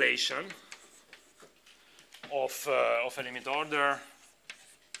cancellation of a limit order.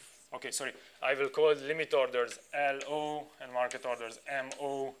 Okay, sorry, I will call limit orders LO and market orders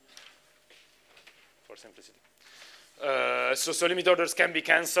MO for simplicity. So limit orders can be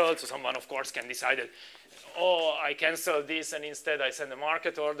cancelled. So someone, of course, can decide that, oh, I cancel this and instead I send a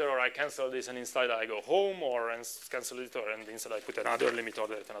market order, or I cancel this and instead I go home, or and cancel it, and instead I put another limit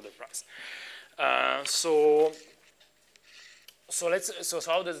order at another price. So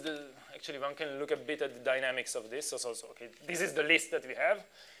how does actually one can look a bit at the dynamics of this. So okay, this is the list that we have.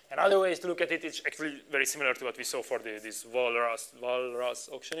 Another way is to look at it. It's actually very similar to what we saw for this Walrus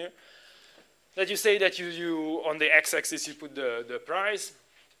auctioneer. That you say that you on the x-axis you put the price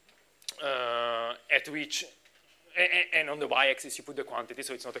at which, and on the y-axis you put the quantity.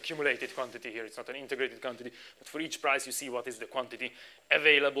 So it's not accumulated quantity here. It's not an integrated quantity. But for each price you see what is the quantity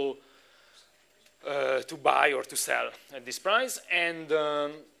available to buy or to sell at this price. And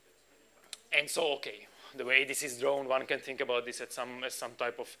so okay, the way this is drawn, one can think about this as some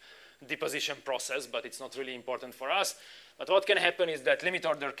type of deposition process, but it's not really important for us. But what can happen is that limit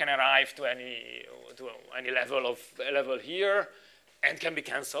order can arrive to any level here and can be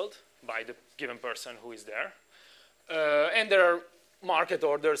cancelled by the given person who is there. And there are market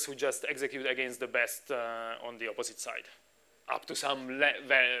orders who just execute against the best on the opposite side, up to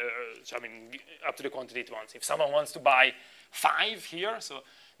up to the quantity it wants. If someone wants to buy 5 here, so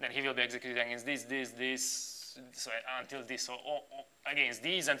then he will be executing against this, so until this, or against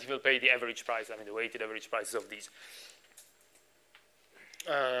these, and he will pay the average price, I mean the weighted average prices of these.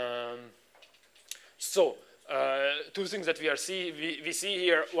 Two things that we see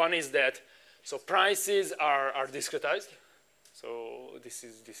here. One is that prices are discretized. So this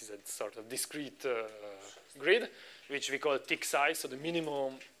is a sort of discrete grid, which we call tick size. So the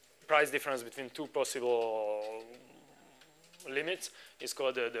minimum price difference between two possible limits is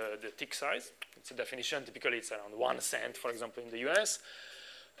called the tick size. It's a definition. Typically, it's around 1 cent, for example, in the US.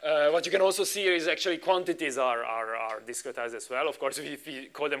 What you can also see here is actually quantities are discretized as well. Of course, if we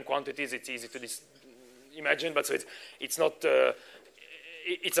call them quantities, it's easy to imagine, but so it's not.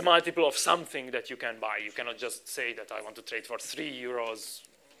 It's a multiple of something that you can buy. You cannot just say that I want to trade for 3 euros,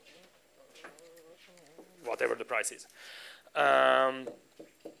 whatever the price is.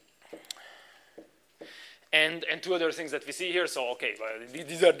 And two other things that we see here. So okay, well,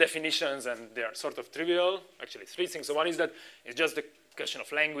 these are definitions and they are sort of trivial. Actually, 3 things. So one is that it's just the question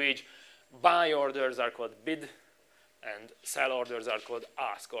of language. Buy orders are called bid, and sell orders are called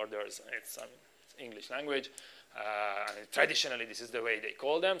ask orders. It's English language. Traditionally, this is the way they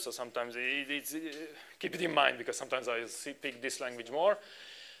call them. So sometimes keep it in mind because sometimes I pick this language more.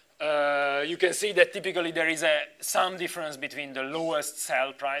 You can see that typically there is some difference between the lowest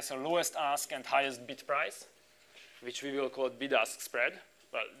sell price or lowest ask and highest bid price, which we will call bid-ask spread.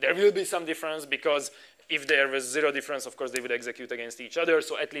 Well, there will be some difference because if there was 0 difference, of course, they would execute against each other.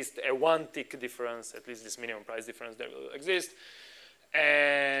 So at least a 1 tick difference, at least this minimum price difference, there will exist.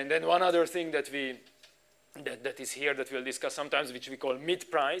 And then one other thing that is here that we'll discuss sometimes, which we call mid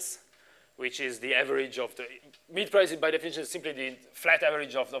price, which is the average of the bid price. By definition, is simply the flat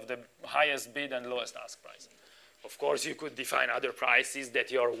average of the highest bid and lowest ask price. Of course, you could define other prices that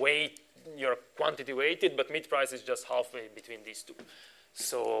your quantity weighted, but mid price is just halfway between these two.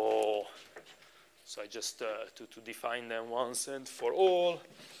 So I just to define them once and for all.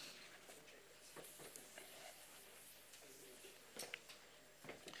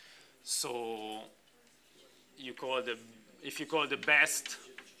 So if you call the best,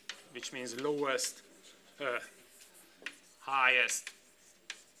 which means lowest, highest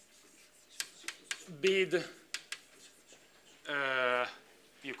bid,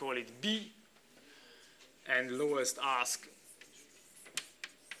 you call it B, and lowest ask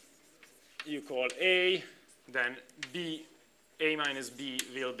you call A, then B, A minus B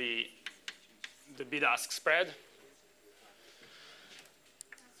will be the bid-ask spread,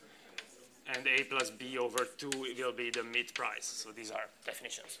 and A plus B over 2 will be the mid price. So these are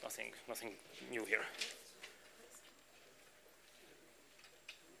definitions, nothing new here.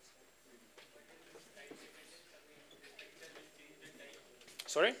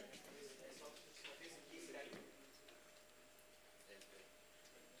 Sorry?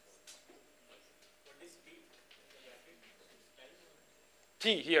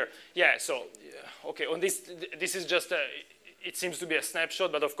 T here, yeah, so, okay, on this is just it seems to be a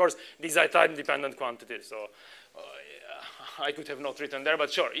snapshot, but of course, these are time-dependent quantities, so I could have not written there,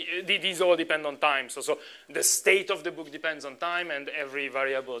 but sure, these all depend on time, so the state of the book depends on time, and every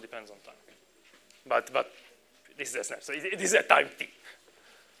variable depends on time. But this is a snapshot, so it is a time T.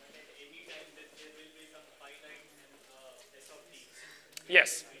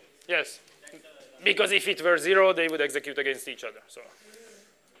 Yes, yes, because if it were 0, they would execute against each other, so.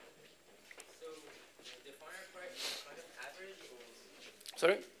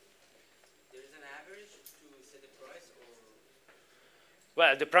 Sorry? There is an average to set the price, or?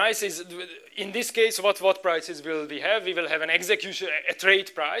 Well, the price is, in this case, what prices will we have? We will have an execution, a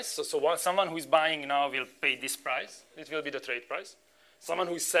trade price. So someone who is buying now will pay this price. It will be the trade price. Someone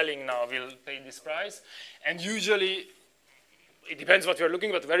who is selling now will pay this price. And usually, it depends what we are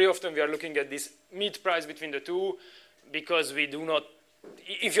looking, but very often we are looking at this mid price between the two, because we do not,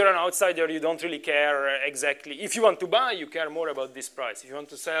 if you're an outsider, you don't really care exactly. If you want to buy, you care more about this price. If you want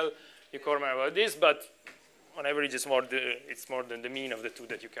to sell, you care more about this, but on average, it's more than the mean of the two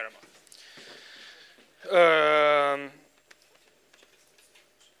that you care about. And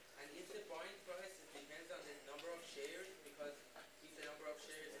if the buying price depends on the number of shares, because if the number of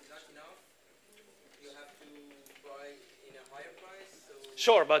shares is not enough, you have to buy in a higher price. So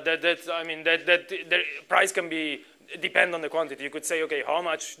sure, but the price can be depend on the quantity. You could say, okay, how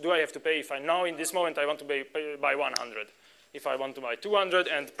much do I have to pay if I now in this moment I want to buy 100? If I want to buy 200,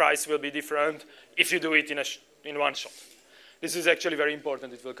 and price will be different if you do it in one shot. This is actually very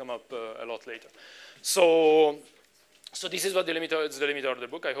important. It will come up a lot later. So this is what the limiter of the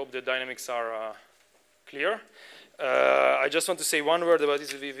book. I hope the dynamics are clear. I just want to say one word about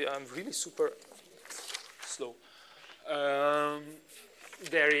this. I'm really super slow.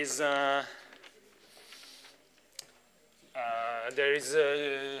 There is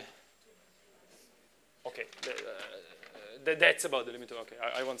okay. That's about the limiter. Okay,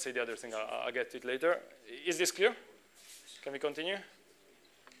 I won't say the other thing. I'll get to it later. Is this clear? Can we continue?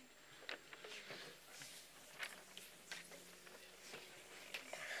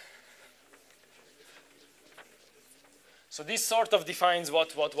 So this sort of defines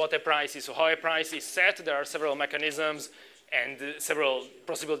what a price is. So how a price is set, there are several mechanisms and several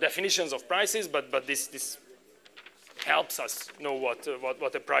possible definitions of prices, but this helps us know what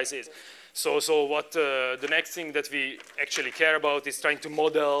a price is. So what the next thing that we actually care about is trying to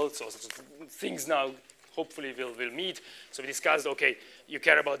model, so things now hopefully will meet. So we discussed, okay, you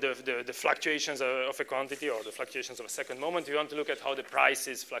care about the fluctuations of a quantity or the fluctuations of a second moment. We want to look at how the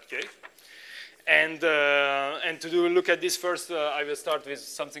prices fluctuate. And to look at this first, I will start with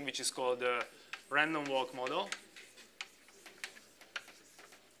something which is called the random walk model.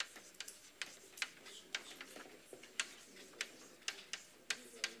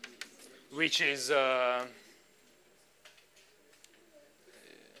 Which is, you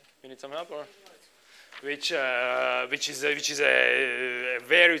need some help, or? Which is a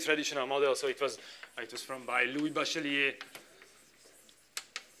very traditional model. So it was by Louis Bachelier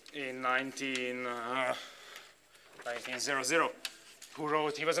in 1900, who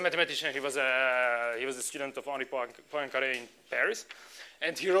wrote. He was a mathematician. He was a student of Henri Poincaré in Paris,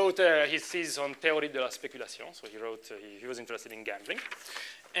 and he wrote his thesis on théorie de la spéculation. So he was interested in gambling.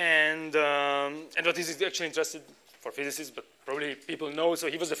 And what is actually interesting for physicists, but probably people know, so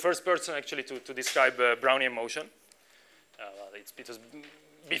he was the first person actually to describe Brownian motion. It was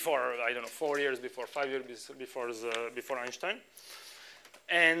before, I don't know, 4 years before, 5 years before Einstein.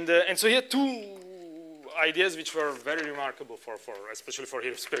 And so he had two ideas which were very remarkable especially for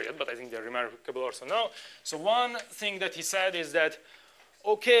his period, but I think they're remarkable also now. So one thing that he said is that,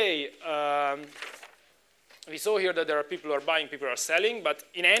 okay, we saw here that there are people who are buying, people who are selling, but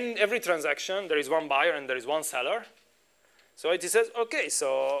in every transaction, there is one buyer and there is one seller. So he says, okay,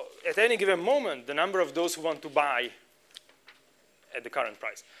 so at any given moment, the number of those who want to buy at the current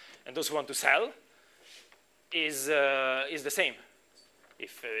price and those who want to sell is the same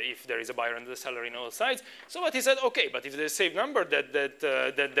if there is a buyer and a seller in all sides. So what he said, okay, but if there's the same number that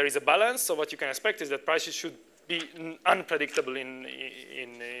there is a balance, so what you can expect is that prices should be unpredictable in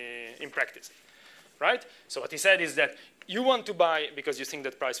practice, right? So what he said is that you want to buy because you think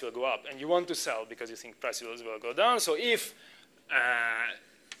that price will go up, and you want to sell because you think prices will go down. So if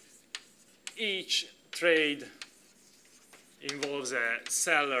each trade involves a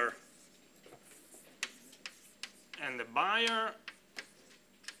seller and a buyer,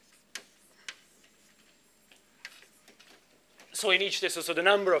 so in each case, so the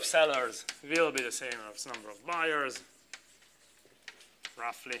number of sellers will be the same as number of buyers,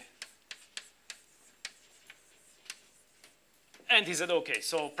 roughly. And he said, okay,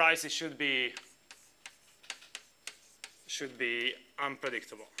 so prices should be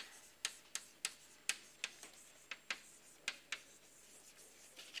unpredictable.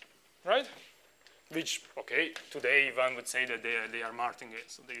 Right? Which, okay, today one would say that they are martingales.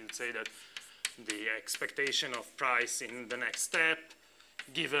 So they would say that the expectation of price in the next step,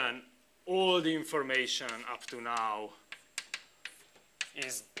 given all the information up to now,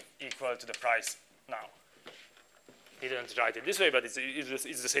 is equal to the price now. He didn't write it this way, but it's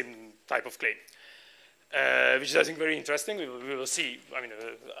the same type of claim, which is, I think, very interesting. We will see. I mean,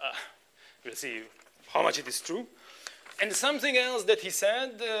 we'll see how much it is true. And something else that he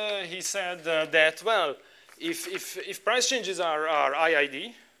said that, well, if price changes are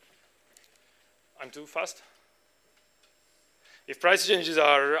IID, I'm too fast. If price changes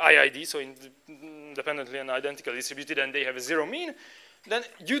are IID, so independently and identically distributed, and they have a zero mean, then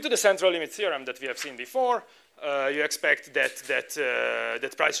due to the central limit theorem that we have seen before, you expect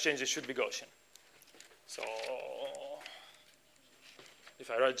that price changes should be Gaussian. So if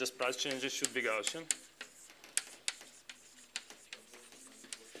I write just price changes should be Gaussian.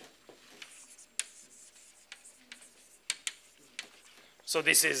 So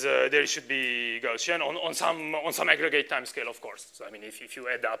this is there should be Gaussian on some aggregate time scale, of course. So I mean, if you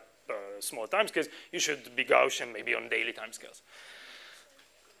add up small time scales, you should be Gaussian maybe on daily time scales.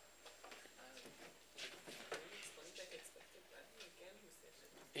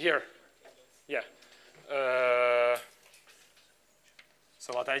 Here, yeah.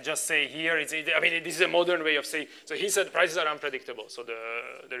 So what I just say here is, I mean, this is a modern way of saying. So he said prices are unpredictable, so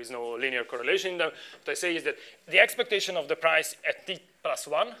there is no linear correlation in them. What I say is that the expectation of the price at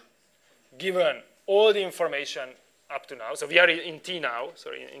t+1, given all the information up to now, so we are in t now,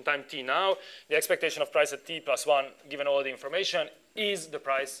 sorry, in time t now, the expectation of price at t+1, given all the information, is the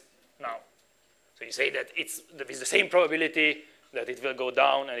price now. So you say that it's with the same probability that it will go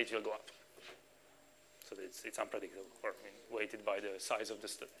down and it will go up. So it's unpredictable, or I mean, weighted by the size of the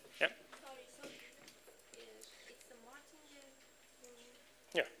study. Yeah? Sorry, so it's the martingale.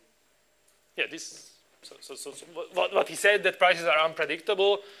 Yeah. Yeah, this, so what he said, that prices are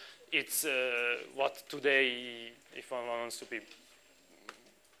unpredictable, it's what today, if one wants to be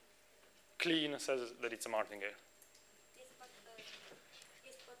clean, says that it's a martingale. Yes, but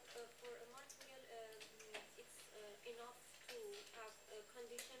for a martingale, it's enough to have a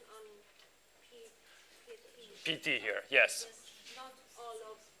condition on PT here, yes. Not all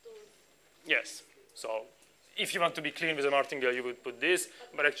of those. Yes. So if you want to be clean with a martingale, you would put this,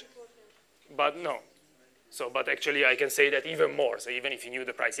 but no. So, but actually, I can say that even more. So even if you knew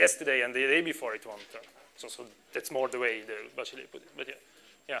the price yesterday and the day before, it won't. So that's more the way the Bachelet put it. But yeah,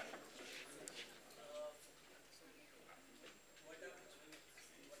 yeah.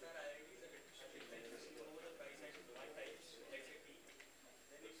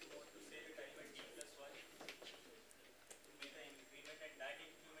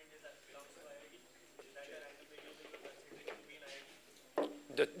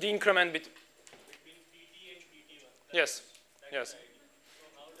 The increment between PT and PT1. Yes. Yes. So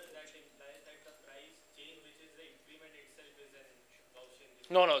how does that imply that the price change, which is the increment itself, is a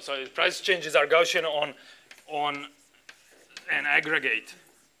Gaussian? No. So price changes are Gaussian on an aggregate.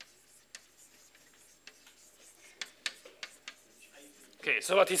 Okay.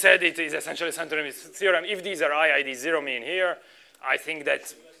 So what he said, it is essentially central limit theorem. If these are IID zero mean here, I think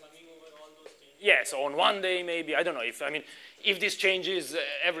that. Yes, on one day maybe, I don't know, if this changes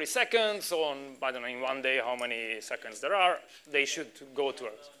every second, so on, I don't know, in one day how many seconds there are, they should go to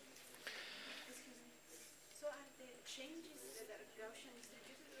us. So are the changes that are Gaussian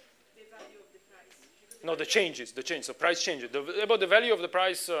distributed the value of the price? No, the changes, so price changes. About the value of the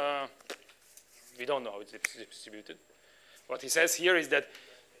price, we don't know how it's distributed. What he says here is that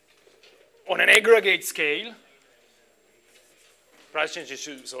on an aggregate scale, price changes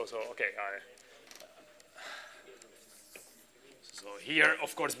should, okay. So here,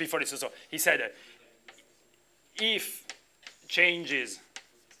 of course, before this, so he said that if changes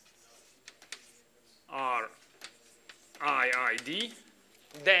are IID,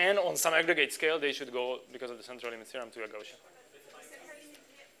 then on some aggregate scale, they should go, because of the central limit theorem, to a Gaussian. The central limit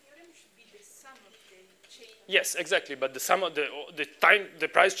theorem should be the sum of the change. Yes, exactly, but the sum of the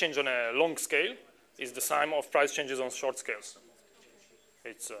price change on a long scale is the sum of price changes on short scales.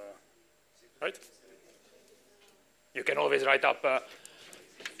 It's, right? You can always write up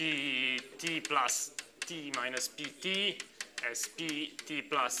PT plus T minus PT as PT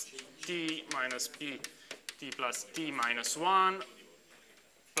plus T minus PT plus T minus 1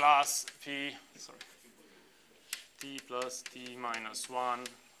 plus T plus T minus 1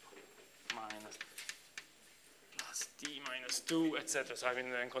 minus plus T minus 2, etc. So I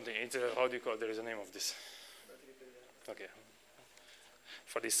mean, continue. It's, how do you call it? There is a name of this. Okay.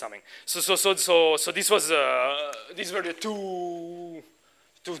 For this summing. So this was these were the two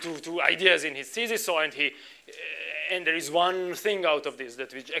ideas in his thesis. So and there is one thing out of this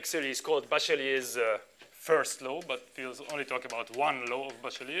that which actually is called Bachelier's first law, but we'll only talk about one law of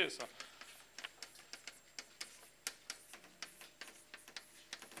Bachelier. So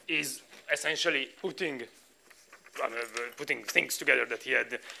is essentially putting things together that he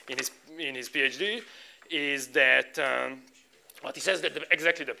had in his PhD. Is that what he says that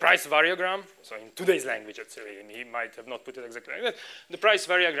exactly the price variogram, so in today's language, actually, and he might have not put it exactly like that, the price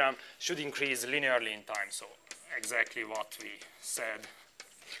variogram should increase linearly in time. So exactly what we said.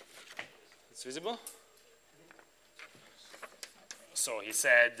 It's visible? So he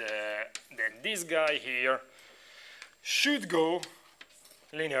said that this guy here should go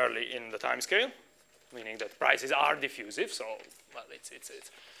linearly in the time scale, meaning that prices are diffusive. So, well,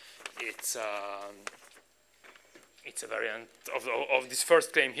 it's a variant of this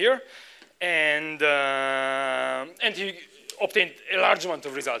first claim here, and he obtained a large amount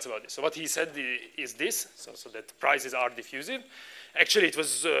of results about this. So what he said is this: so that prices are diffusive. Actually, it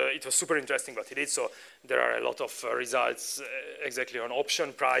was super interesting what he did. So there are a lot of results exactly on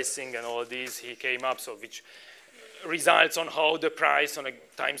option pricing and all these. He came up which results on how the price on a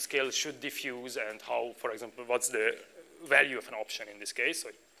time scale should diffuse and how, for example, what's the value of an option in this case.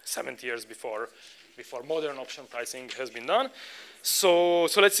 So 70 years before modern option pricing has been done. So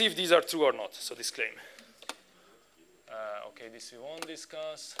let's see if these are true or not. So this claim. Okay, this we won't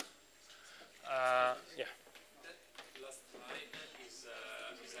discuss. Yeah. That last line is a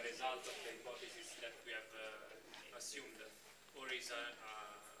result of the hypothesis that we have assumed, or is a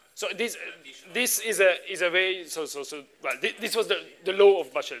so this is a way. Well, this was the law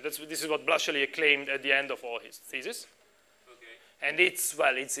of Bachelier. This is what Bachelier claimed at the end of all his thesis. okay. And it's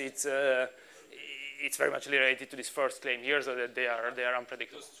very much related to this first claim here, so that they are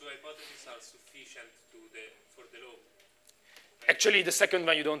unpredictable. Those two hypotheses are sufficient for the law. Actually, the second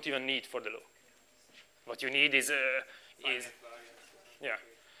one you don't even need for the law. What you need is yeah,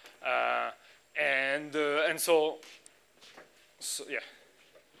 and so yeah.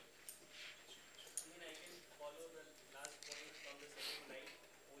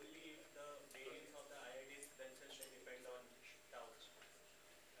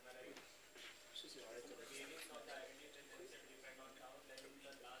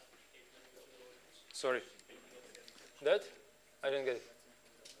 Sorry. That? I didn't get it.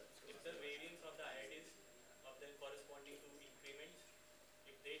 If the variance of the IIDs of the corresponding to increments,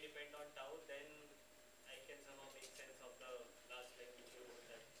 if they depend on tau, then I can somehow make sense of the last line which you wrote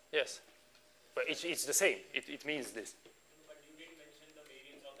that. Yes. But it's the same. It means this. But you didn't mention the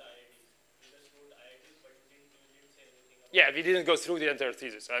variance of the IIDs. You just wrote IIDs, but you didn't say anything about Yeah, we didn't go through the entire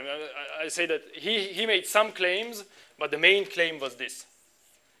thesis. I say that he made some claims, but the main claim was this.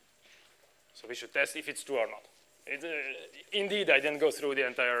 So we should test if it's true or not. Indeed, I didn't go through the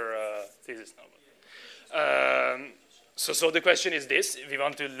entire thesis now. So the question is this: we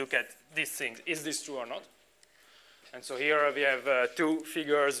want to look at these things. Is this true or not? And so here we have two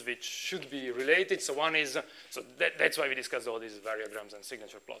figures which should be related. So one is that's why we discussed all these variograms and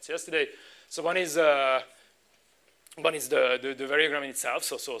signature plots yesterday. So one is the variogram in itself.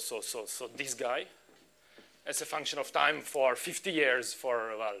 So this guy. as a function of time for 50 years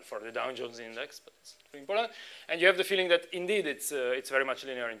for the Dow Jones index, but it's pretty important. And you have the feeling that indeed it's very much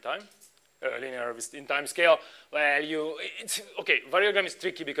linear in time, linear in time scale. Well, okay, variogram is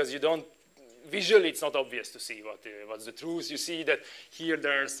tricky because you don't, visually it's not obvious to see what's the truth. You see that here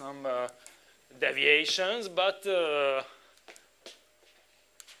there are some deviations, but okay,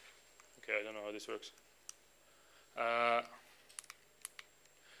 I don't know how this works.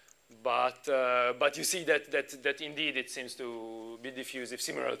 But you see that indeed it seems to be diffusive,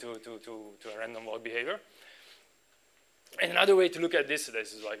 similar to a random walk behavior. And another way to look at this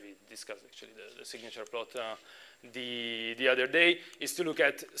is why we discussed actually the signature plot the other day, is to look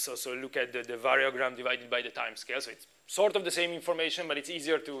at look at the variogram divided by the time scale. So it's sort of the same information, but it's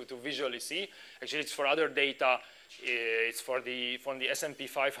easier to visually see. Actually, it's for other data. It's from the S&P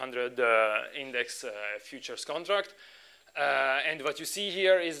 500 index futures contract. And what you see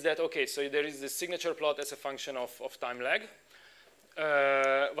here is that, okay, so there is the signature plot as a function of time lag.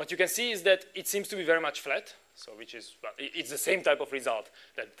 What you can see is that it seems to be very much flat, so which is, well, it's the same type of result,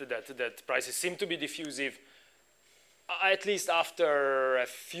 that prices seem to be diffusive at least after a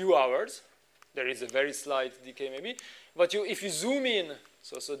few hours. There is a very slight decay maybe. But if you zoom in,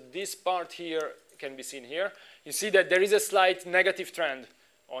 so this part here can be seen here, you see that there is a slight negative trend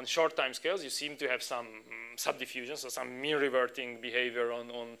on short time scales. You seem to have some subdiffusion, so some mean reverting behavior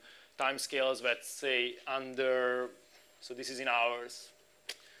on time scales that say under, so this is in hours.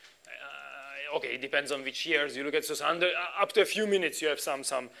 Okay, it depends on which years you look at. So under up to a few minutes, you have some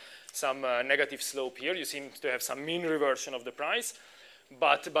negative slope here. You seem to have some mean reversion of the price,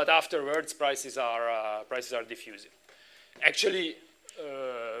 but afterwards prices are diffusive. Actually,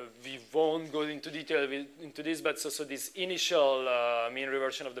 we won't go into detail into this, but so this initial mean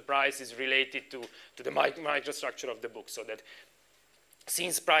reversion of the price is related to the microstructure of the book, so that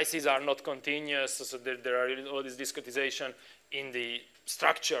since prices are not continuous, so there are all this discretization in the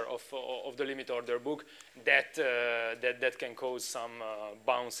structure of the limit order book that can cause some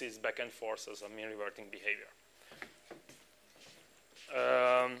bounces back and forth, so some mean reverting behavior.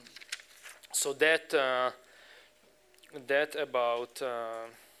 So that about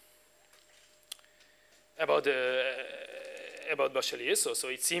Bachelier. So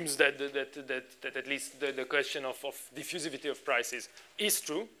it seems that at least the question of diffusivity of prices is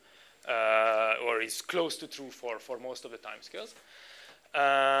true, or is close to true for most of the time scales,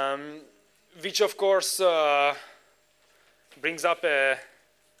 which of course brings up a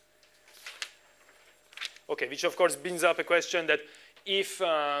question that if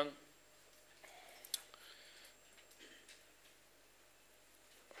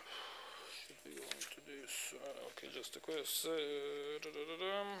just a question.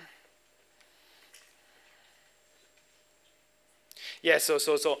 Yeah, so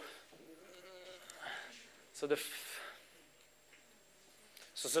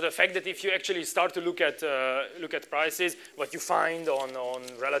the fact that if you actually start to look at prices, what you find on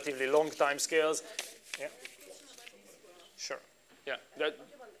relatively long time scales. Yeah. Sure. Yeah. That the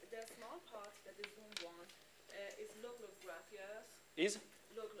small part that is zoomed on is log-log graph, yes? is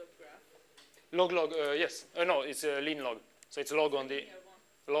Log-log graph. log, yes. No, it's a lean log. So it's log on the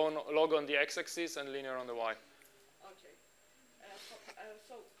log on the x-axis and linear on the y. Okay.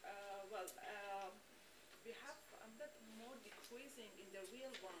 We have that more decreasing in the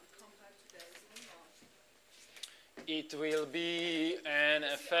real one compared to the zoom one. It will be an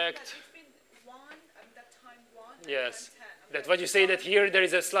effect. Between that time one and Yes. time 10. That's what you say, that here there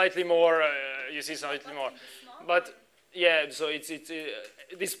is a slightly more, you see slightly more. But yeah, so it's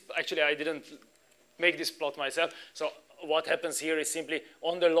this, actually I didn't make this plot myself. So what happens here is simply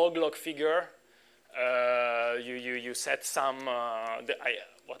on the log figure, you set some,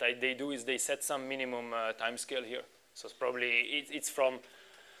 they do is they set some minimum time scale here. So it's probably, it's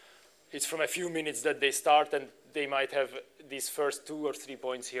from a few minutes that they start, and they might have these first 2 or 3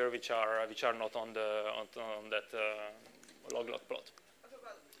 points here which are not on that log plot. Okay,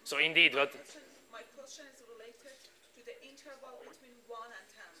 well, So indeed, what my question is related to the interval between 1 and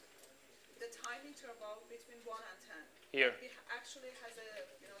 10. The time interval between 1 and 10. here? It actually has a,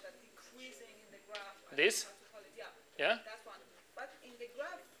 that decreasing in the graph. I This? don't know how to call it. Yeah. Yeah? That one. But in the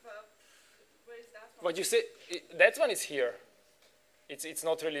graph, where is that one? What you say, that one is here. It's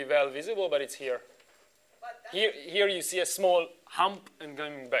not really well visible, but it's here. But that Here you see a small hump and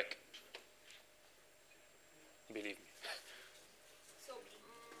coming back. Believe me. So,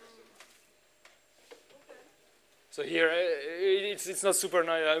 okay. So here it's not super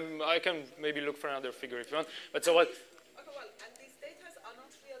nice. I can maybe look for another figure if you want. But so what? Okay, well, and these data are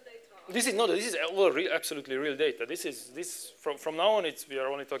not real data. This is not. This is absolutely real data. This from now on we are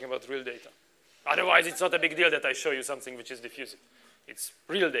only talking about real data. Otherwise, it's not a big deal that I show you something which is diffusive. It's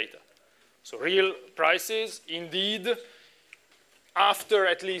real data. So real prices, indeed, after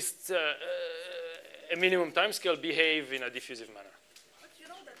at least a minimum time scale, behave in a diffusive manner. But you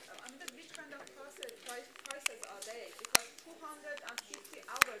know that, which kind of prices are they? Because 250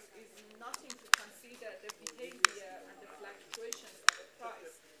 hours is nothing to consider the behavior and the fluctuations of the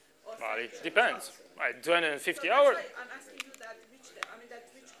price. Well, it depends. Right, 250 So hours. I'm asking you that which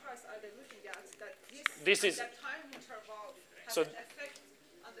price are they looking at? That This is that time interval has so. an effect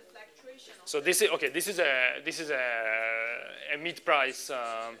on the fluctuation. Of So this is okay. This is a mid price.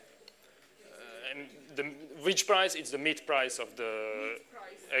 Which price? It's the mid price of the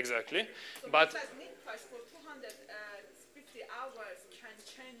price. exactly. So But that mid price for 250 hours can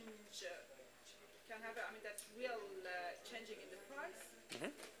change. Can have that's real changing in the price.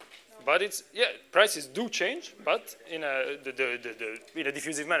 But it's prices do change, but in a in a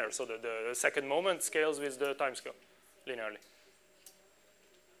diffusive manner. So the second moment scales with the time scale linearly.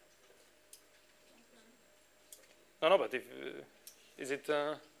 No, but if is it?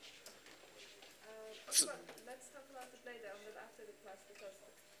 Let's talk about it later after the class because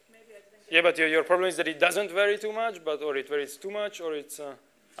maybe I didn't get. Yeah, but your problem is that it doesn't vary too much, or it varies too much, or it's.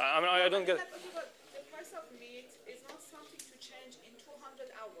 I don't get. But the price of meat is not something to change in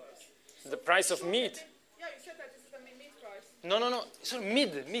 200 hours. The price of meat. Yeah, you said that this is the meat price. No. So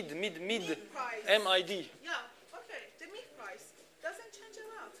mid. Price. MID. Yeah, okay. The meat price doesn't change a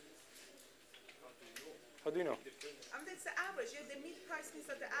lot. How do you know? It's the average. Yeah, the meat price means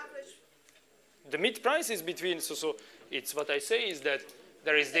that the average. The mid price is between. So it's what I say is that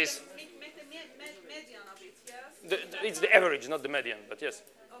there is this. The median of it, yes. It's the average, not the median, but yes.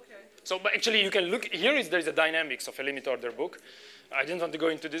 Okay. So, but actually, you can look here. There is a dynamics of a limit order book. I didn't want to go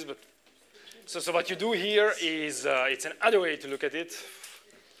into this, but so what you do here is it's another way to look at it,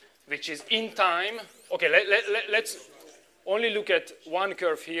 which is in time. Okay, let's only look at one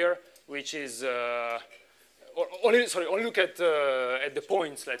curve here, which is only look at the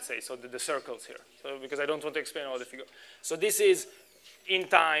points. Let's say so the circles here. So because I don't want to explain all the figure. So this is in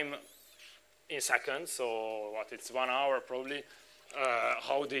time in seconds. So what? It's 1 hour probably.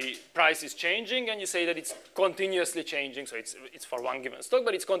 How the price is changing, and you say that it's continuously changing. So it's for one given stock,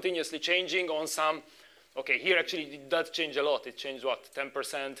 but it's continuously changing on some. Okay, here actually it does change a lot. It changed what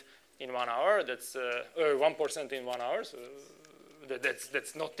 10% in 1 hour. That's 1% in 1 hour. So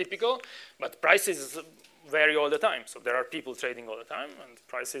that's not typical, but prices vary all the time. So there are people trading all the time, and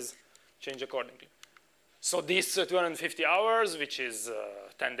prices change accordingly. So this 250 hours, which is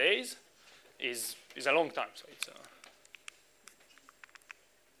 10 days, is a long time. So it's.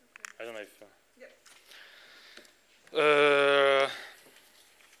 I don't know if.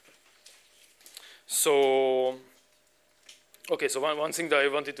 So, okay. So one thing that I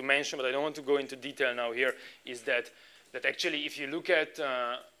wanted to mention, but I don't want to go into detail now here, is that actually, if you look at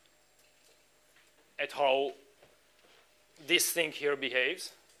how this thing here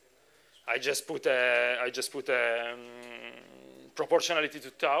behaves, I just put proportionality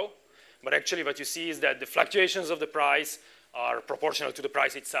to tau, but actually, what you see is that the fluctuations of the price are proportional to the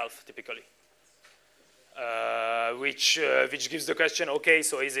price itself, typically, which gives the question: okay,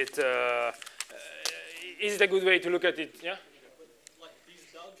 so is it a good way to look at it? Yeah. Like these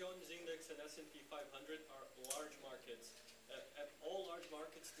Dow Jones Index and S&P 500 are large markets. At all large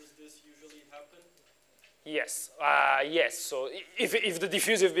markets, does this usually happen? Yes. Yes. So if the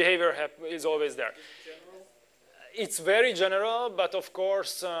diffusive behavior is always there, General? it's very general, but of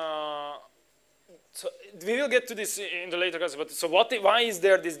course. So we will get to this in the later class. But so why is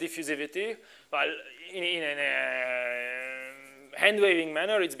there this diffusivity? Well, in a hand-waving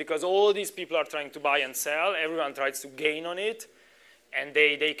manner, it's because all these people are trying to buy and sell. Everyone tries to gain on it, and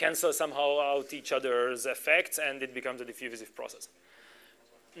they cancel somehow out each other's effects, and it becomes a diffusive process.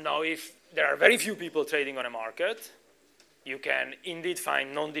 Now, if there are very few people trading on a market, you can indeed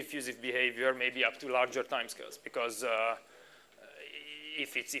find non-diffusive behavior, maybe up to larger timescales, because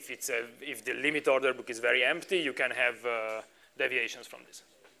if the limit order book is very empty, you can have deviations from this.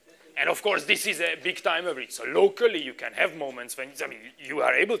 And of course, this is a big time average. So locally, you can have moments when you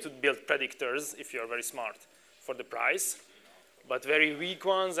are able to build predictors if you are very smart for the price, but very weak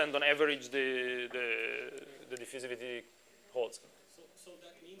ones, and on average, the diffusivity holds. So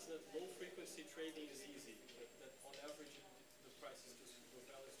that means that low frequency trading is easy. That on average, the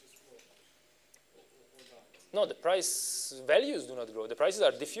values just grow. Or not. No, the price values do not grow. The prices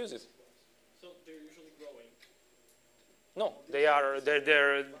are diffusive. So they're usually growing. No,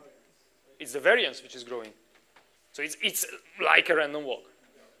 they're it's the variance which is growing. So it's like a random walk.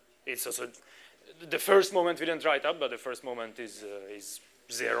 It's also the first moment we didn't write up, but the first moment is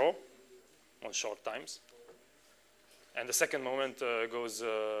 0, on short times. And the second moment goes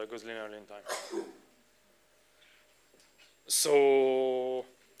linearly in time. So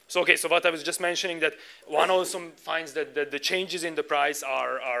what I was just mentioning, that one also finds that the changes in the price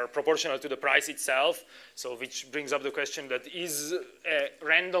are proportional to the price itself. So which brings up the question that is a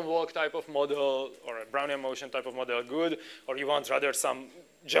random walk type of model or a Brownian motion type of model good, or you want rather some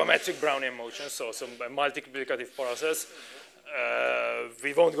geometric Brownian motion, so some multiplicative process.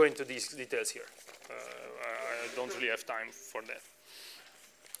 We won't go into these details here. I don't really have time for that.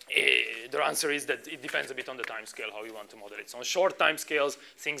 The answer is that it depends a bit on the time scale, how you want to model it. So on short time scales,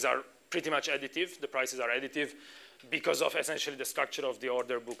 things are pretty much additive. The prices are additive. Because of essentially the structure of the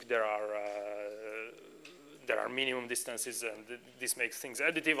order book, there are minimum distances, and this makes things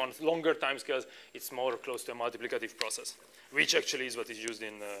additive. On longer time scales, it's more close to a multiplicative process, which actually is what is used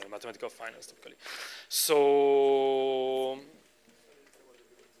in mathematical finance typically. So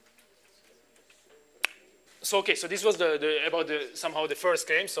okay, so this was about somehow the first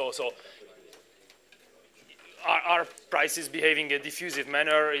claim. So are prices behaving in a diffusive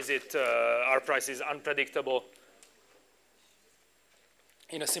manner? Is it are prices unpredictable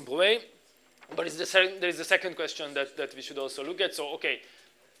in a simple way? But there is the second question that we should also look at. So okay,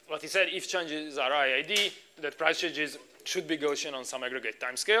 what he said, if changes are IID, that price changes should be Gaussian on some aggregate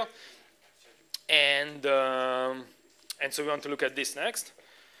time scale, and so we want to look at this next.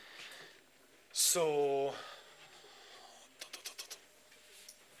 So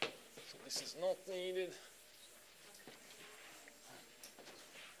this is not needed.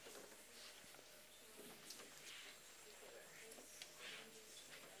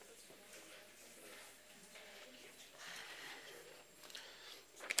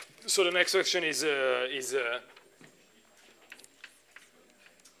 So the next question is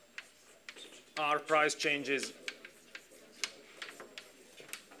are price changes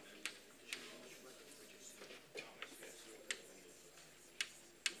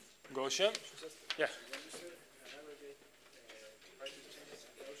Gaussian? Yeah.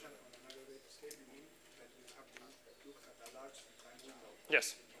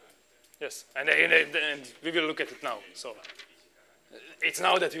 Yes. Yes. And we will look at it now. So it's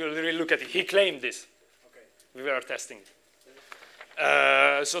now that we will really look at it. He claimed this. Okay. We were testing it.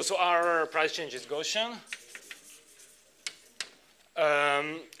 So our price change is Gaussian.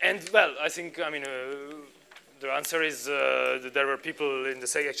 And well, I think, the answer is that there were people in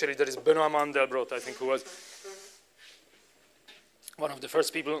the actually there is Benoît Mandelbrot, I think, who was one of the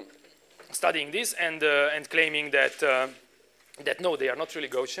first people studying this and claiming that that no, they are not really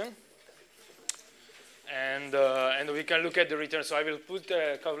Gaussian. And we can look at the return. So I will put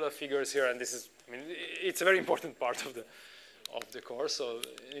a couple of figures here, and this is, it's a very important part of the course, so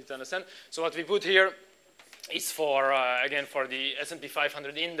you need to understand. So what we put here is for, again, for the S&P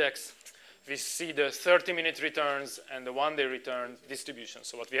 500 index, we see the 30-minute returns and the one-day return distribution.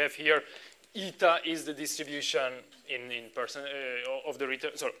 So what we have here, eta is the distribution in percent of the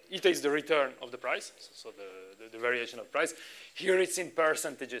return. So eta is the return of the price, so the variation of price. Here it's in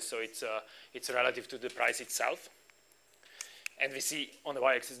percentages, so it's relative to the price itself. And we see on the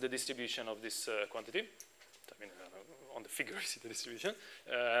y-axis the distribution of this quantity. On the figure we see the distribution.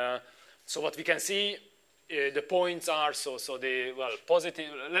 So what we can see, the points are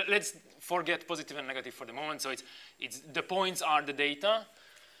positive. Let's forget positive and negative for the moment. So it's the points are the data,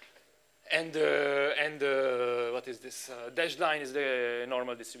 and what is this? Dashed line is the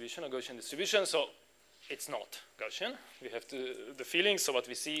normal distribution, a Gaussian distribution. So it's not Gaussian. We have the feeling. So what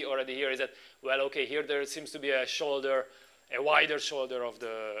we see already here is that, well, okay, here there seems to be a shoulder, a wider shoulder of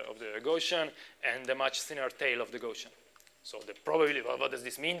the Gaussian, and a much thinner tail of the Gaussian. So the probability, well, what does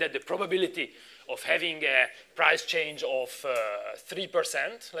this mean? That the probability of having a price change of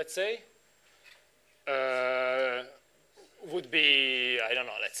 3%, let's say, would be, I don't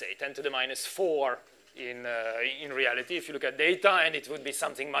know, let's say 10 to the minus 4 in reality if you look at data, and it would be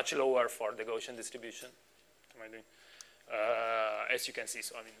something much lower for the Gaussian distribution. As you can see,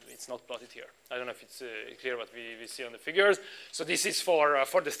 so it's not plotted here. I don't know if it's clear what we see on the figures. So this is for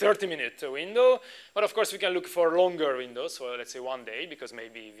the 30-minute window, but of course we can look for longer windows. So let's say 1 day, because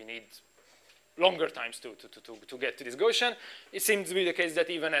maybe we need longer times to get to this Gaussian. It seems to be the case that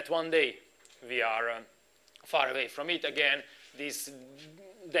even at 1 day we are far away from it. Again, this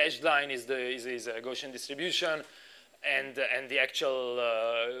dashed line is a Gaussian distribution, and the actual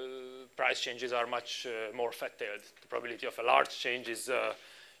price changes are much more fat-tailed. The probability of a large change is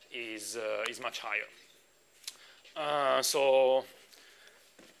much higher. So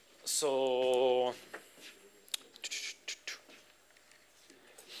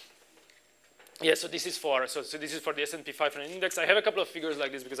Yeah, so this is for this is for the S&P 500 index. I have a couple of figures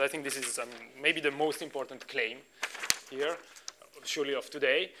like this because I think this is maybe the most important claim here, surely of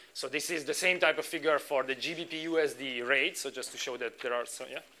today. So this is the same type of figure for the GBP USD rate. So just to show that there are some,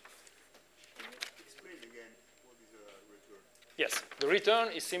 yeah. Explain again what is a return. Yes, the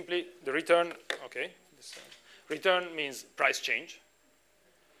return is simply the return. Okay, this, return means price change.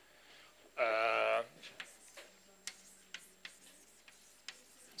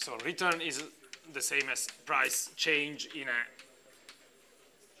 So return is the same as price change in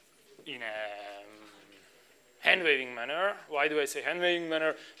a hand-waving manner. Why do I say hand-waving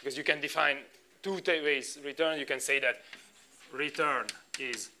manner? Because you can define two ways return. You can say that return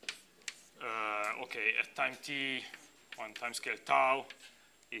is okay at time t on time scale tau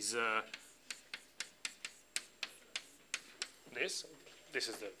is this. This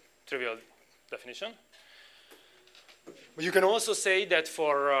is the trivial definition. But you can also say that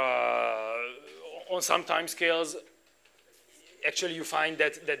for on some time scales, actually you find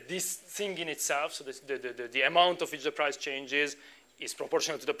that this thing in itself, so the amount of which the price changes, is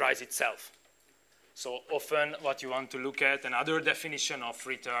proportional to the price itself. So often what you want to look at, another definition of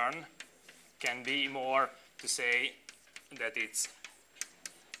return can be more to say that it's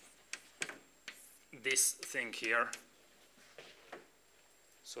this thing here.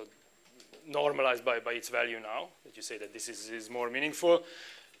 So normalized by its value now, that you say that this is more meaningful.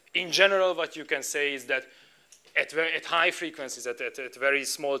 In general, what you can say is that at high frequencies, at very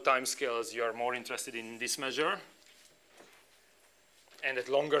small time scales, you are more interested in this measure. And at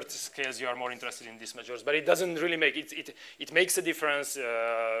longer scales, you are more interested in these measures. But it doesn't really make, it makes a difference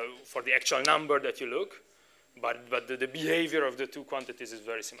for the actual number that you look. But the behavior of the two quantities is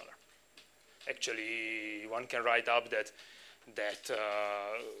very similar. Actually, one can write up that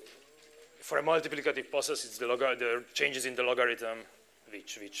for a multiplicative process, it's the changes in the logarithm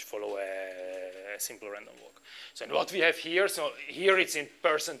which follow a simple random walk. So and what we have here, so here it's in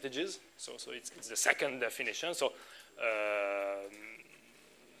percentages. So it's the second definition. So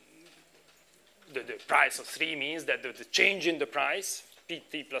the price of 3 means that the change in the price,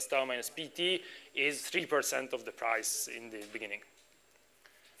 pt plus tau minus pt, is 3% of the price in the beginning.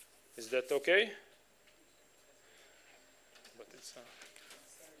 Is that okay? But it's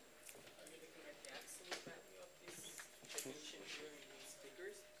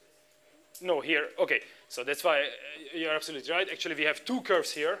no, here, okay. So that's why you're absolutely right. Actually, we have two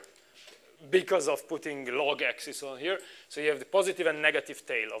curves here because of putting log axis on here. So you have the positive and negative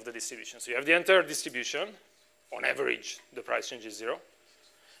tail of the distribution. So you have the entire distribution. On average, the price change is 0.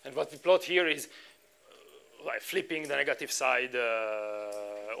 And what we plot here is like flipping the negative side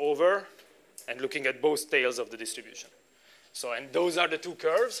over and looking at both tails of the distribution. So, and those are the two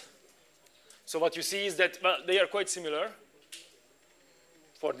curves. So what you see is that, well, they are quite similar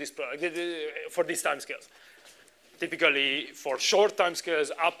for this product, for these time scales. Typically, for short time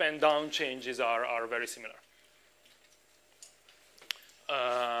scales, up and down changes are very similar.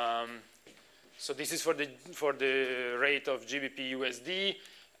 So this is for the rate of GBP USD.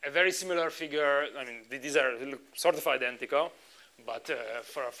 A very similar figure. I mean, these are sort of identical, but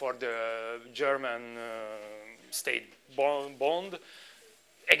for the German state bond,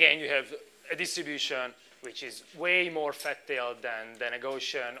 again you have a distribution which is way more fat-tailed than a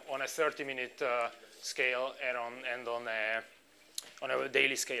Gaussian on a 30-minute scale and on a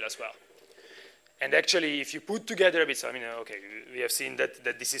daily scale as well. And actually, if you put together a bit, so I mean, okay, we have seen that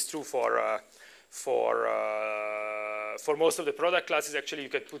this is true for most of the product classes. Actually, you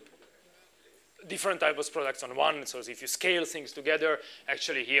could put different types of products on one. So if you scale things together,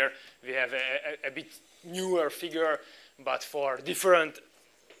 actually here we have a bit newer figure, but for different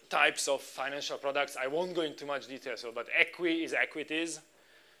types of financial products, I won't go into much detail. So, but equi is equities,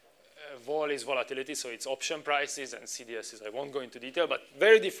 vol is volatility, so it's option prices, and CDS is, I won't go into detail, but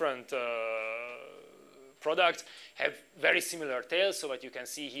very different products have very similar tails. So what you can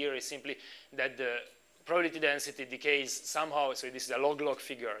see here is simply that the probability density decays somehow. So this is a log-log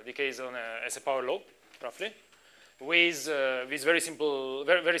figure, decays as a power law, roughly, with very simple,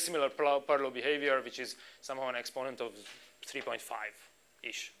 very similar power law behavior, which is somehow an exponent of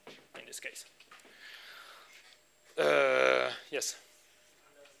 3.5-ish in this case. Yes.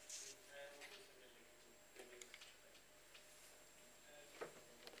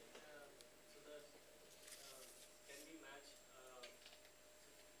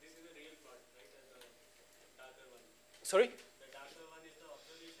 Sorry? The darker one is the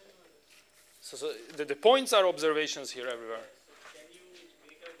observation? Or So the points are observations here everywhere. can you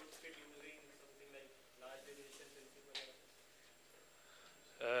make a good fit using something like large deviation principle?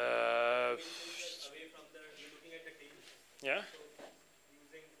 Away from the, you're looking at the tail. Yeah. So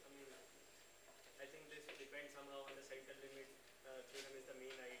using, I mean,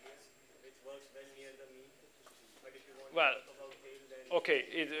 works well near the mean. But if you want Well, to talk about tail, then okay,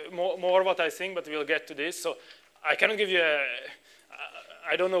 more what I think, but we'll get to this. So I cannot give you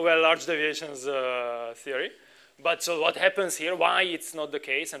I don't know well large deviations theory. But so what happens here, why it's not the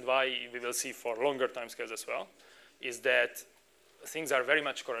case, and why we will see for longer timescales as well, is that things are very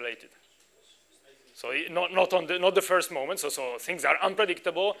much correlated. So not the first moment. So things are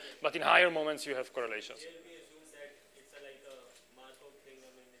unpredictable, but in higher moments you have correlations. here we assume that it's like a Markov thing. I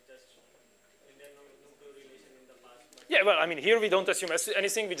mean, it just and there no correlation in the past. But Yeah, well, I mean, here we don't assume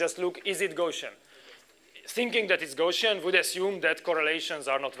anything. We just look, is it Gaussian? Thinking that it's Gaussian would assume that correlations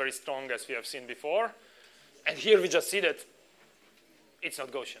are not very strong, as we have seen before. And here we just see that it's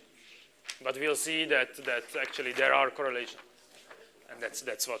not Gaussian. But we'll see that actually there are correlations. And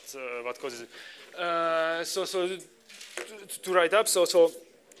that's what causes it. So to write up, so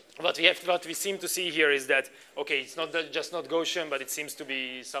what we seem to see here is that, okay, it's not just not Gaussian, but it seems to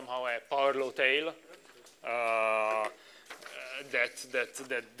be somehow a power law tail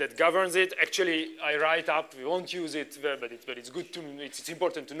that governs it. Actually, I write up. We won't use it, but it's good to. It's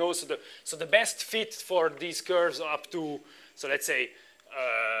important to know. So the best fit for these curves up to, so let's say,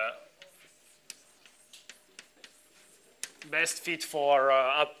 best fit for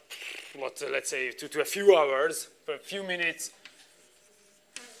up, let's say to a few hours, for a few minutes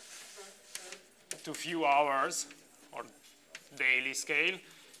to few hours, or daily scale,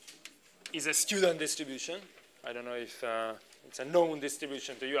 is a student distribution. I don't know if it's a known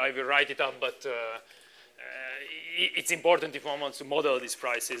distribution to you. I will write it up, but it's important if one wants to model these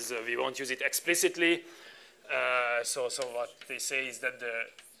prices. We won't use it explicitly. So what they say is that the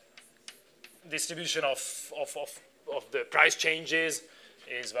distribution of the price changes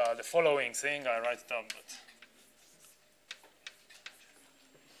is the following thing. I write it up, but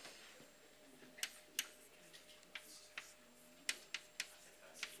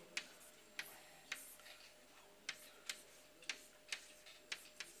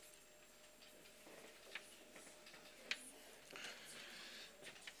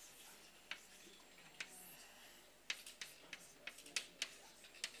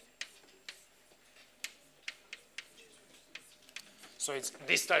so it's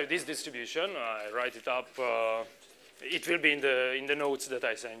this distribution. I write it up. It will be in the notes that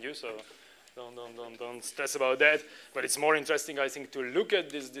I send you. So don't stress about that. But it's more interesting, I think, to look at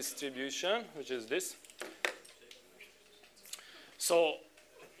this distribution, which is this. So,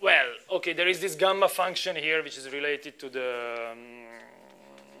 well, okay, there is this gamma function here, which is related to the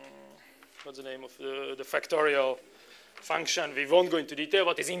what's the name of the factorial function. We won't go into detail.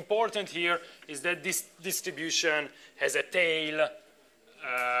 What is important here is that this distribution has a tail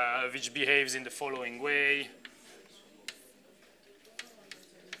which behaves in the following way.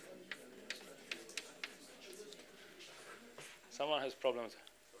 Someone has problems.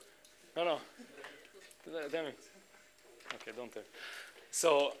 No. Damn it. Okay, don't tell.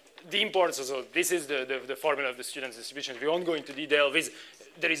 So the importance, so this is the formula of the student's distribution. We won't go into detail.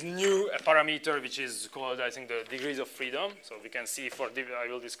 There is new parameter which is called, I think, the degrees of freedom. So we can see I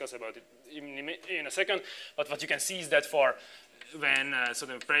will discuss about it in a second. But what you can see is that for when so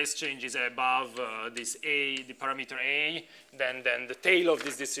the price change is above this A, the parameter A, then the tail of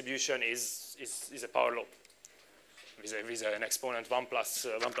this distribution is a power law with an exponent 1 plus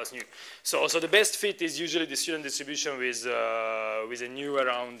nu. So the best fit is usually the student distribution with a nu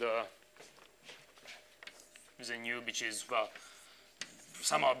around with a nu which is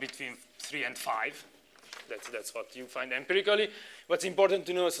somehow between 3 and 5. That's what you find empirically. What's important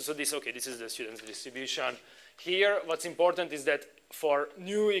to know, so this is the student's distribution. Here, what's important is that for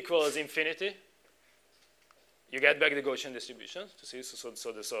nu equals infinity, you get back the Gaussian distribution. To see, so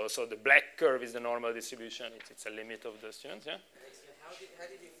the black curve is the normal distribution. It's a limit of the students. Yeah. How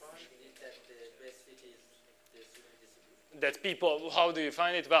did you find that the best fit is the student distribution? That people, how do you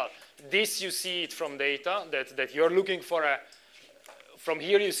find it? Well, this you see it from data that you're looking for a. From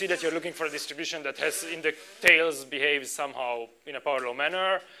here, you see that you're looking for a distribution that has in the tails behaves somehow in a power law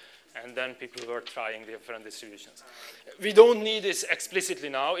manner. And then people were trying different distributions. We don't need this explicitly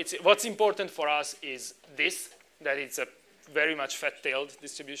now. What's important for us is this, that it's a very much fat-tailed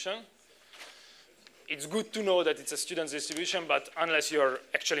distribution. It's good to know that it's a student's distribution, but unless you're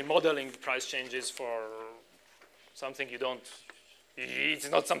actually modeling price changes for something you don't, it's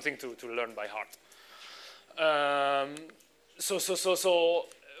not something to learn by heart. So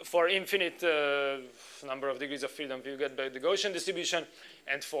for infinite number of degrees of freedom, you get back the Gaussian distribution,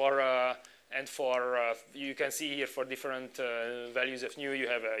 and for you can see here for different values of nu,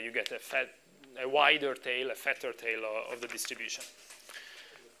 you get a wider tail, a fatter tail of the distribution.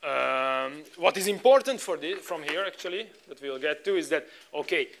 What is important from here actually that we'll get to is that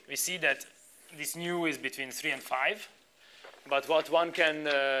we see that this nu is between 3 and 5. But what one can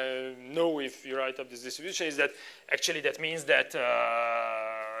know if you write up this distribution is that actually that means that,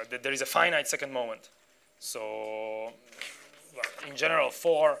 that there is a finite second moment. So well, in general,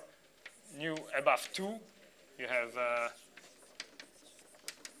 for nu above 2, you have a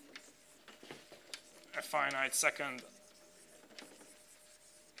finite second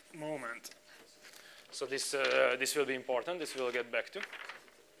moment. So this will be important. This we'll get back to.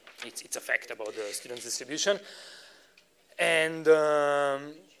 It's a fact about the student's distribution. And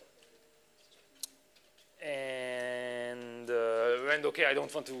okay, I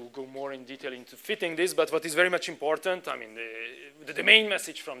don't want to go more in detail into fitting this, but what is very much important, I mean, the main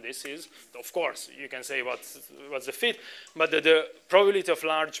message from this is, of course, you can say what's the fit, but the probability of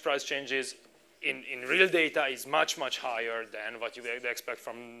large price changes in real data is much, much higher than what you would expect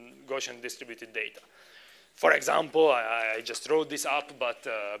from Gaussian distributed data. For example, I just wrote this up, but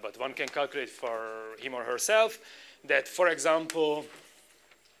one can calculate for him or herself that, for example,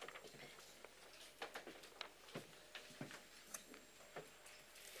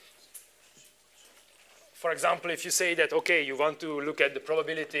 if you say that, okay, you want to look at the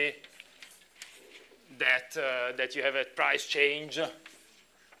probability that, that you have a price change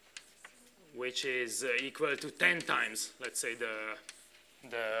which is equal to 10 times, let's say,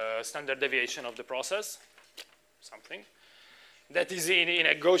 the standard deviation of the process, something, that is in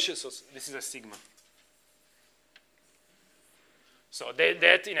a Gaussian, so this is a sigma. So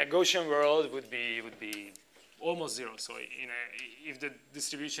that in a Gaussian world would be almost 0. So if the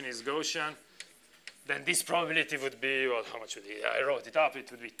distribution is Gaussian, then this probability would be, well, how much would it be? I wrote it up. It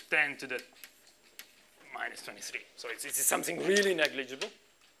would be 10 to the minus 23. So it's something really negligible.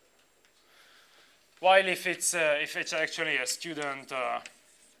 While if it's actually a student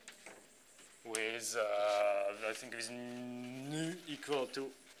with I think with nu equal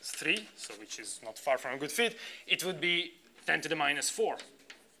to 3, so which is not far from a good fit, it would be 10 to the minus 4,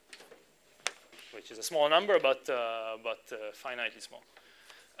 which is a small number, but finitely small.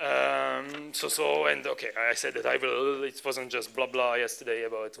 And okay, I said that I will, it wasn't just blah blah yesterday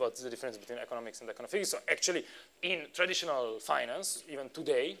about what's the difference between economics and econometrics. So actually, in traditional finance, even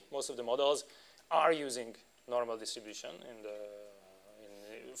today, most of the models are using normal distribution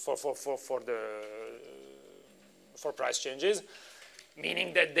for price changes,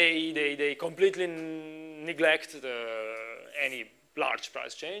 meaning that they completely neglect any large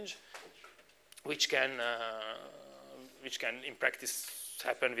price change, which can in practice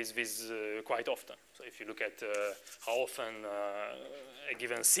happen with quite often. So if you look at how often a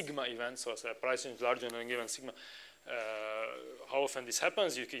given sigma event, so a price change larger than a given sigma, how often this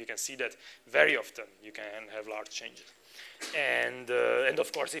happens, you can see that very often you can have large changes. And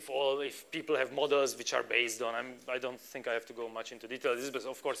of course, if people have models which are based on, I don't think I have to go much into detail this, but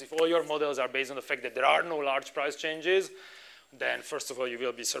of course, if all your models are based on the fact that there are no large price changes, then first of all, you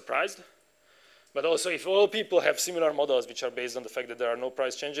will be surprised. But also, if all people have similar models which are based on the fact that there are no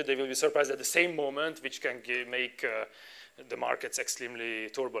price changes, they will be surprised at the same moment, which can make the markets extremely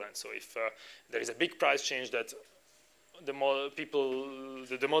turbulent. So if there is a big price change that the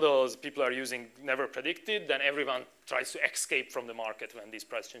models people are using never predicted, then everyone tries to escape from the market when these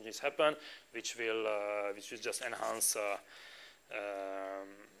price changes happen, which will just enhance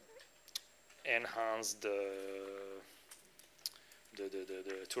the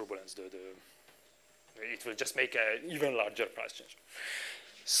turbulence. It will just make an even larger price change.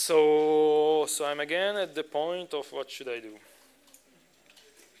 So I'm again at the point of what should I do?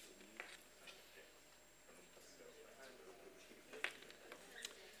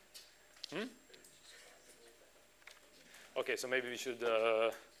 Okay, so maybe we should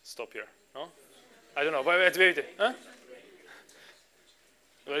stop here. No? I don't know. Wait. Huh?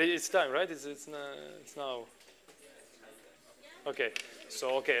 Well, it's time, right? It's now. Okay.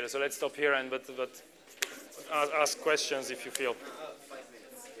 So let's stop here but ask questions if you feel. 5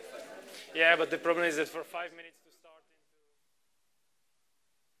 minutes. Yeah, but the problem is that for 5 minutes to start.